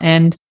out.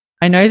 And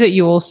I know that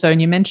you also, and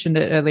you mentioned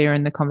it earlier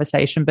in the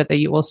conversation, but that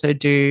you also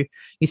you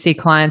see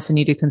clients and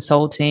you do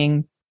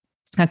consulting.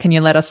 Can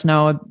you let us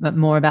know a bit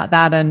more about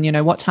that? And,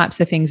 what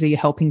types of things are you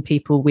helping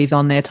people with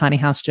on their tiny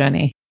house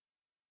journey?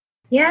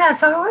 Yeah,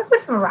 so I work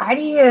with a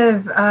variety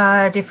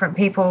of different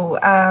people.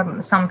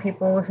 Some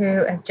people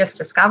who have just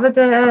discovered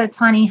the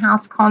tiny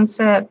house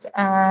concept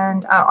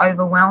and are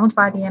overwhelmed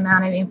by the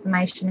amount of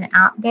information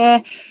out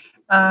there.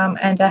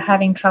 And are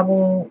having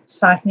trouble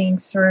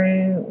siphoning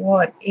through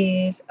what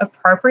is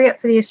appropriate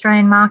for the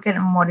Australian market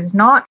and what is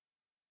not.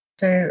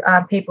 So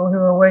people who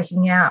are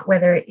working out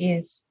whether it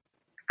is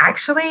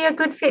actually a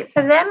good fit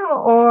for them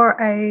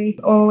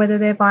or whether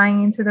they're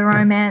buying into the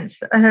romance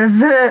of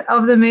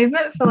the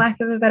movement, for lack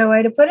of a better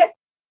way to put it.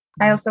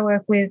 I also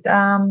work with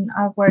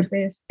I've worked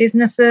with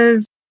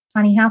businesses,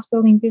 tiny house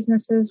building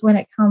businesses, when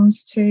it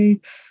comes to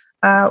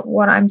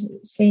what I'm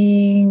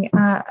seeing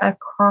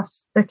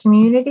across the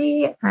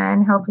community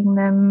and helping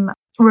them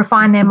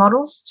refine their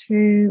models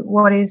to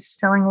what is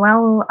selling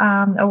well,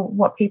 or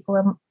what people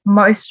are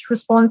most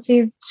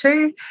responsive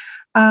to.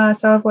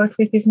 So I've worked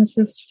with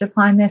businesses to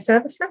define their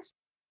services.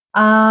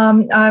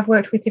 I've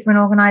worked with different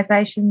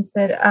organisations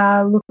that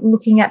are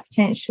looking at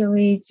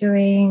potentially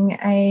doing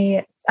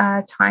a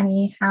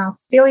tiny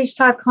house village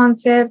type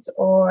concept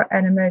or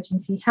an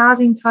emergency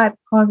housing type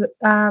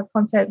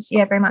concept.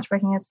 Yeah, very much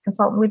working as a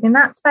consultant within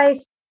that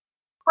space.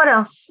 What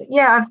else?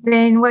 Yeah, I've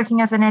been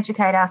working as an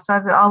educator. So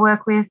I'll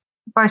work with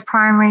both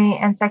primary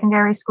and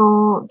secondary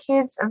school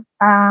kids,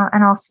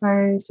 and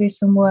also do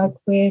some work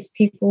with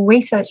people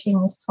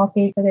researching this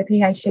topic for their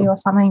PhD or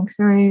something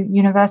through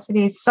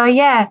universities. So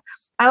yeah,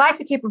 I like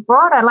to keep it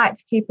broad. I like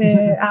to keep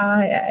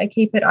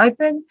it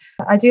open.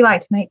 I do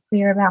like to make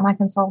clear about my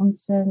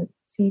consultancy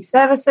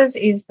services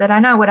is that I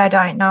know what I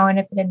don't know, and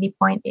if at any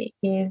point it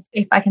is,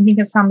 if I can think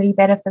of somebody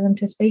better for them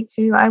to speak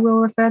to, I will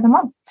refer them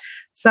on.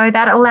 So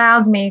that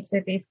allows me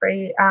to be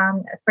free,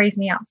 frees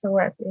me up to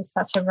work with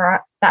such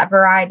that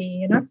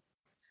variety,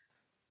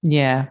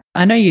 Yeah,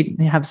 I know you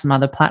have some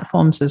other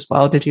platforms as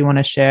well. Did you want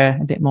to share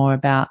a bit more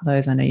about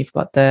those? I know you've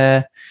got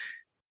the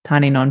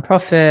Tiny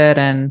Nonprofit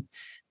and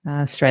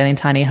Australian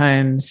Tiny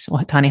Homes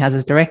or Tiny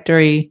Houses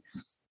Directory.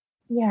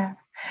 Yeah.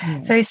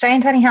 So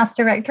Australian Tiny House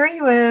Directory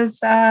was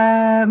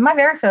my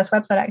very first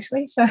website,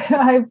 actually. So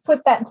I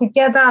put that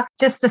together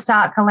just to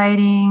start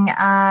collating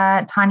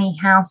tiny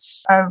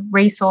house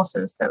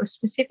resources that were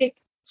specific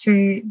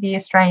to the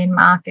Australian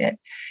market.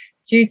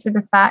 due to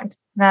the fact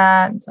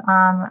that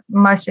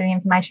most of the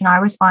information I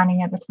was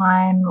finding at the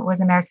time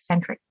was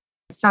America-centric.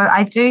 So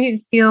I do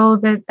feel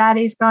that that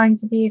is going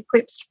to be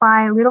eclipsed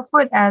by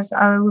Littlefoot, as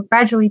I will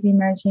gradually be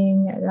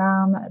merging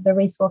the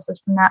resources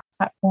from that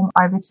platform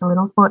over to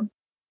Littlefoot.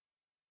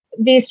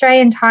 The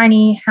Australian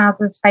Tiny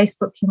Houses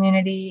Facebook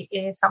community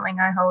is something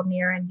I hold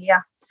near and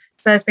dear.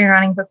 So it's been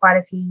running for quite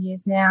a few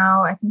years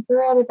now. I think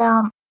we're at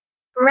about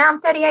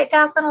around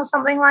 38,000 or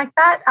something like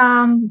that.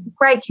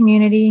 Great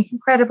community,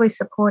 incredibly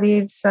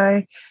supportive.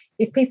 So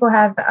if people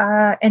have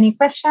any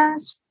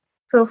questions,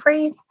 feel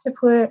free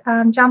to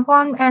jump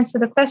on, answer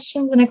the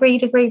questions, and agree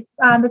to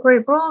the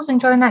group rules and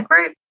join that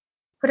group.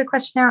 Put a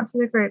question out to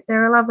the group.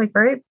 They're a lovely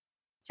group.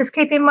 Just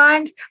keep in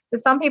mind that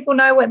some people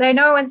know what they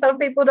know and some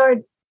people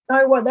don't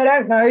know what they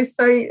don't know.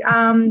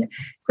 So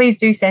please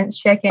do sense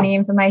check any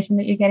information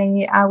that you're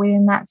getting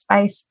within that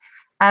space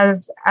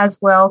as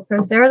well,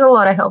 because there is a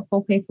lot of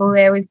helpful people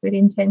there with good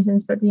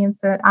intentions, but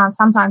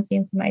sometimes the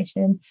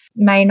information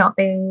may not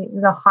be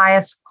the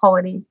highest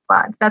quality,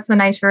 but that's the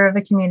nature of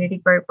a community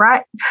group,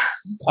 right?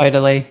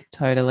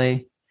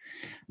 Totally.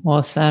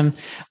 Awesome.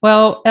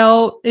 Well,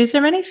 Elle, is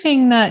there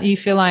anything that you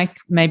feel like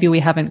maybe we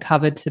haven't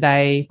covered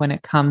today when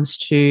it comes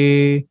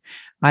to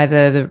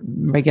either the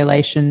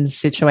regulations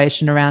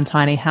situation around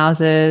tiny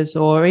houses,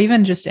 or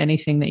even just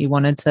anything that you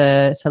wanted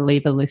to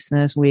leave the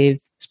listeners with,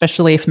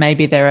 especially if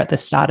maybe they're at the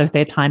start of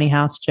their tiny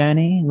house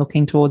journey,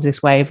 looking towards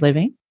this way of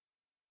living?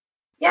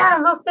 Yeah,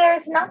 look,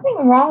 there's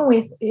nothing wrong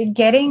with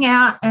getting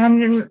out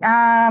and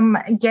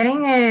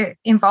getting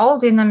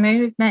involved in the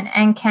movement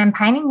and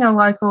campaigning the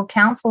local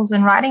councils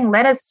and writing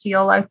letters to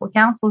your local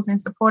councils in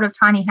support of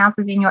tiny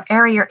houses in your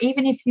area,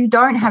 even if you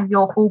don't have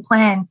your full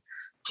plan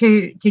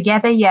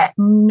together yet.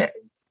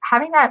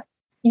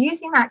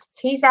 Using that to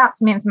tease out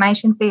some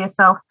information for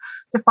yourself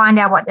to find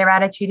out what their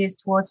attitude is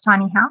towards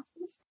tiny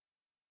houses.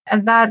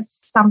 And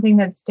that's something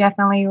that's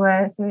definitely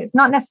worth it. It's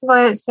not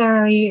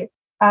necessarily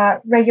a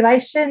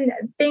regulation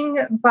thing,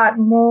 but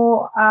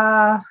more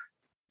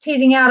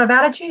teasing out of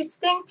attitudes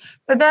thing.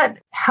 But that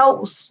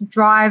helps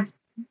drive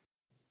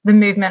the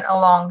movement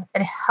along.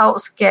 It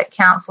helps get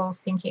councils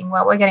thinking,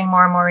 well, we're getting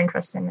more and more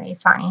interest in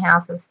these tiny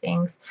houses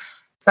things.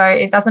 So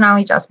it doesn't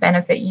only just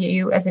benefit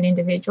you as an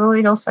individual,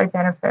 it also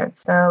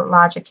benefits the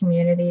larger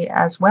community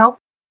as well.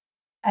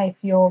 If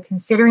you're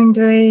considering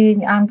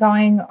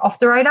going off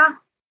the radar,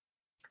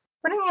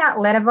 putting out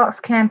letterbox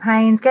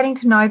campaigns, getting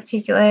to know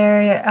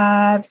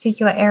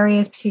particular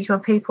areas, particular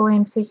people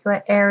in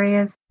particular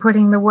areas,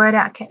 putting the word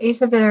out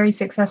is a very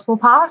successful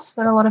path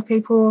that a lot of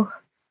people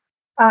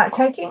are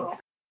taking.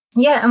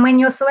 Yeah, and when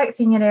you're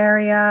selecting an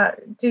area,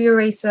 do your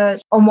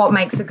research on what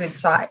makes a good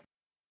site.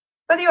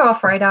 Whether you're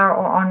off radar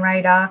or on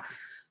radar,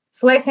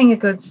 selecting a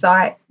good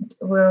site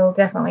will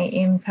definitely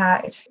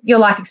impact your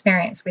life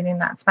experience within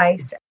that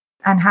space.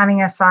 And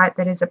having a site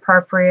that is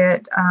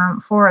appropriate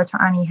for a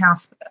tiny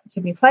house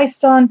to be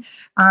placed on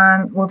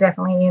will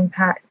definitely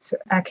impact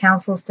a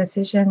council's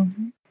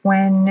decision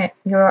when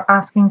you're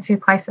asking to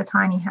place a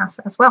tiny house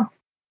as well.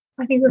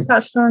 I think I've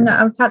touched on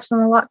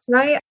a lot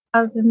today.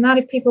 Other than that,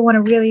 if people want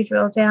to really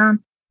drill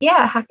down,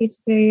 happy to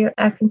do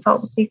a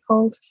consultancy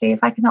call to see if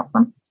I can help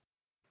them.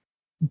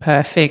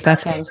 Perfect. That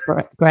sounds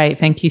great.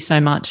 Thank you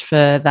so much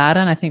for that.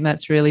 And I think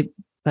that's really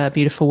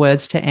beautiful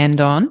words to end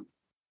on.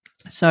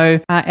 So,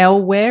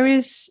 Elle, where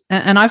is,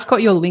 and I've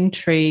got your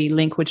Linktree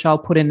link, which I'll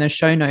put in the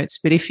show notes,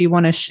 but if you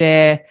want to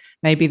share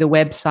maybe the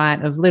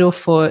website of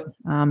Littlefoot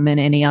and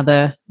any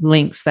other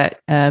links that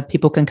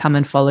people can come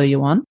and follow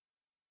you on.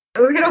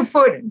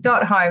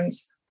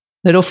 Littlefoot.homes.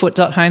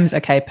 Littlefoot.homes.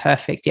 Okay,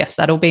 perfect. Yes,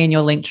 that'll be in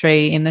your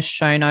Linktree in the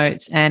show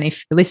notes. And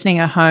if you're listening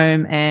at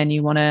home and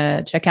you want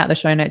to check out the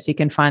show notes, you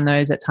can find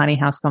those at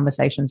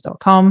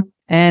tinyhouseconversations.com.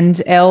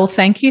 And Elle,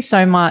 thank you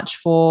so much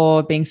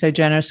for being so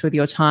generous with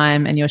your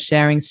time and your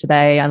sharings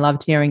today. I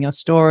loved hearing your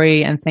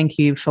story, and thank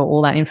you for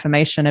all that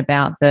information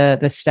about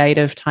the state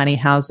of tiny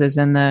houses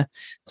and the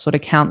sort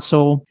of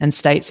council and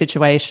state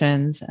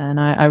situations. And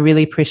I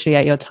really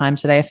appreciate your time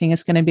today. I think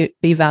it's going to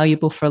be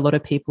valuable for a lot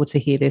of people to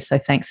hear this. So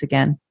thanks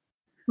again.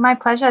 My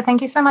pleasure.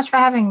 Thank you so much for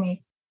having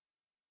me.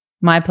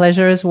 My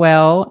pleasure as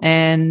well.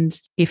 And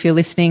if you're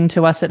listening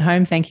to us at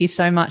home, thank you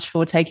so much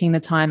for taking the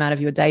time out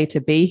of your day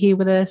to be here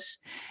with us.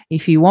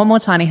 If you want more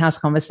Tiny House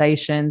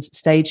Conversations,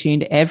 stay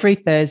tuned every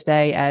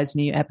Thursday as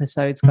new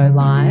episodes go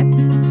live.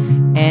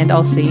 And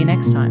I'll see you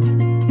next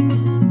time.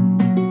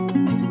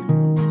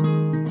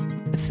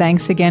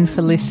 Thanks again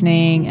for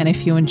listening. And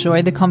if you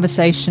enjoyed the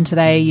conversation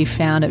today, you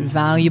found it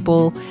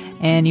valuable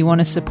and you want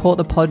to support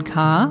the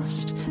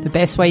podcast, the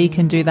best way you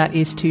can do that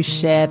is to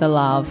share the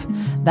love.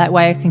 That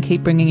way I can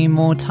keep bringing you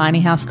more tiny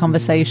house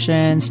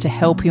conversations to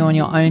help you on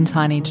your own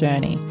tiny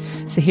journey.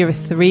 So here are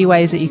 3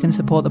 ways that you can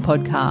support the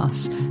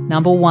podcast.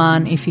 Number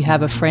one, if you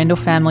have a friend or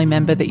family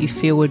member that you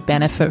feel would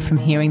benefit from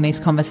hearing these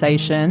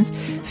conversations,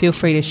 feel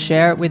free to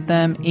share it with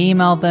them,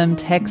 email them,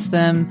 text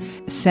them,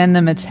 send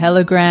them a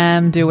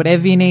telegram, do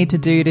whatever you need to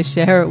do to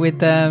share it with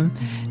them.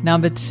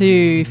 Number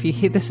two, if you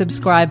hit the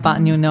subscribe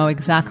button, you'll know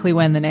exactly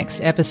when the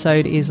next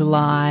episode is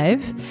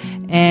live.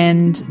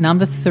 And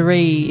number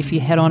three, if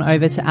you head on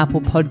over to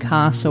Apple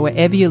Podcasts or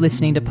wherever you're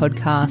listening to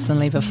podcasts and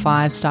leave a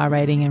 5-star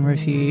rating and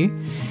review.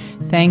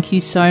 Thank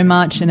you so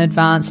much in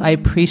advance. I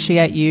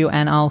appreciate you,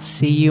 and I'll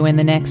see you in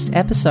the next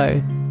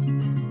episode.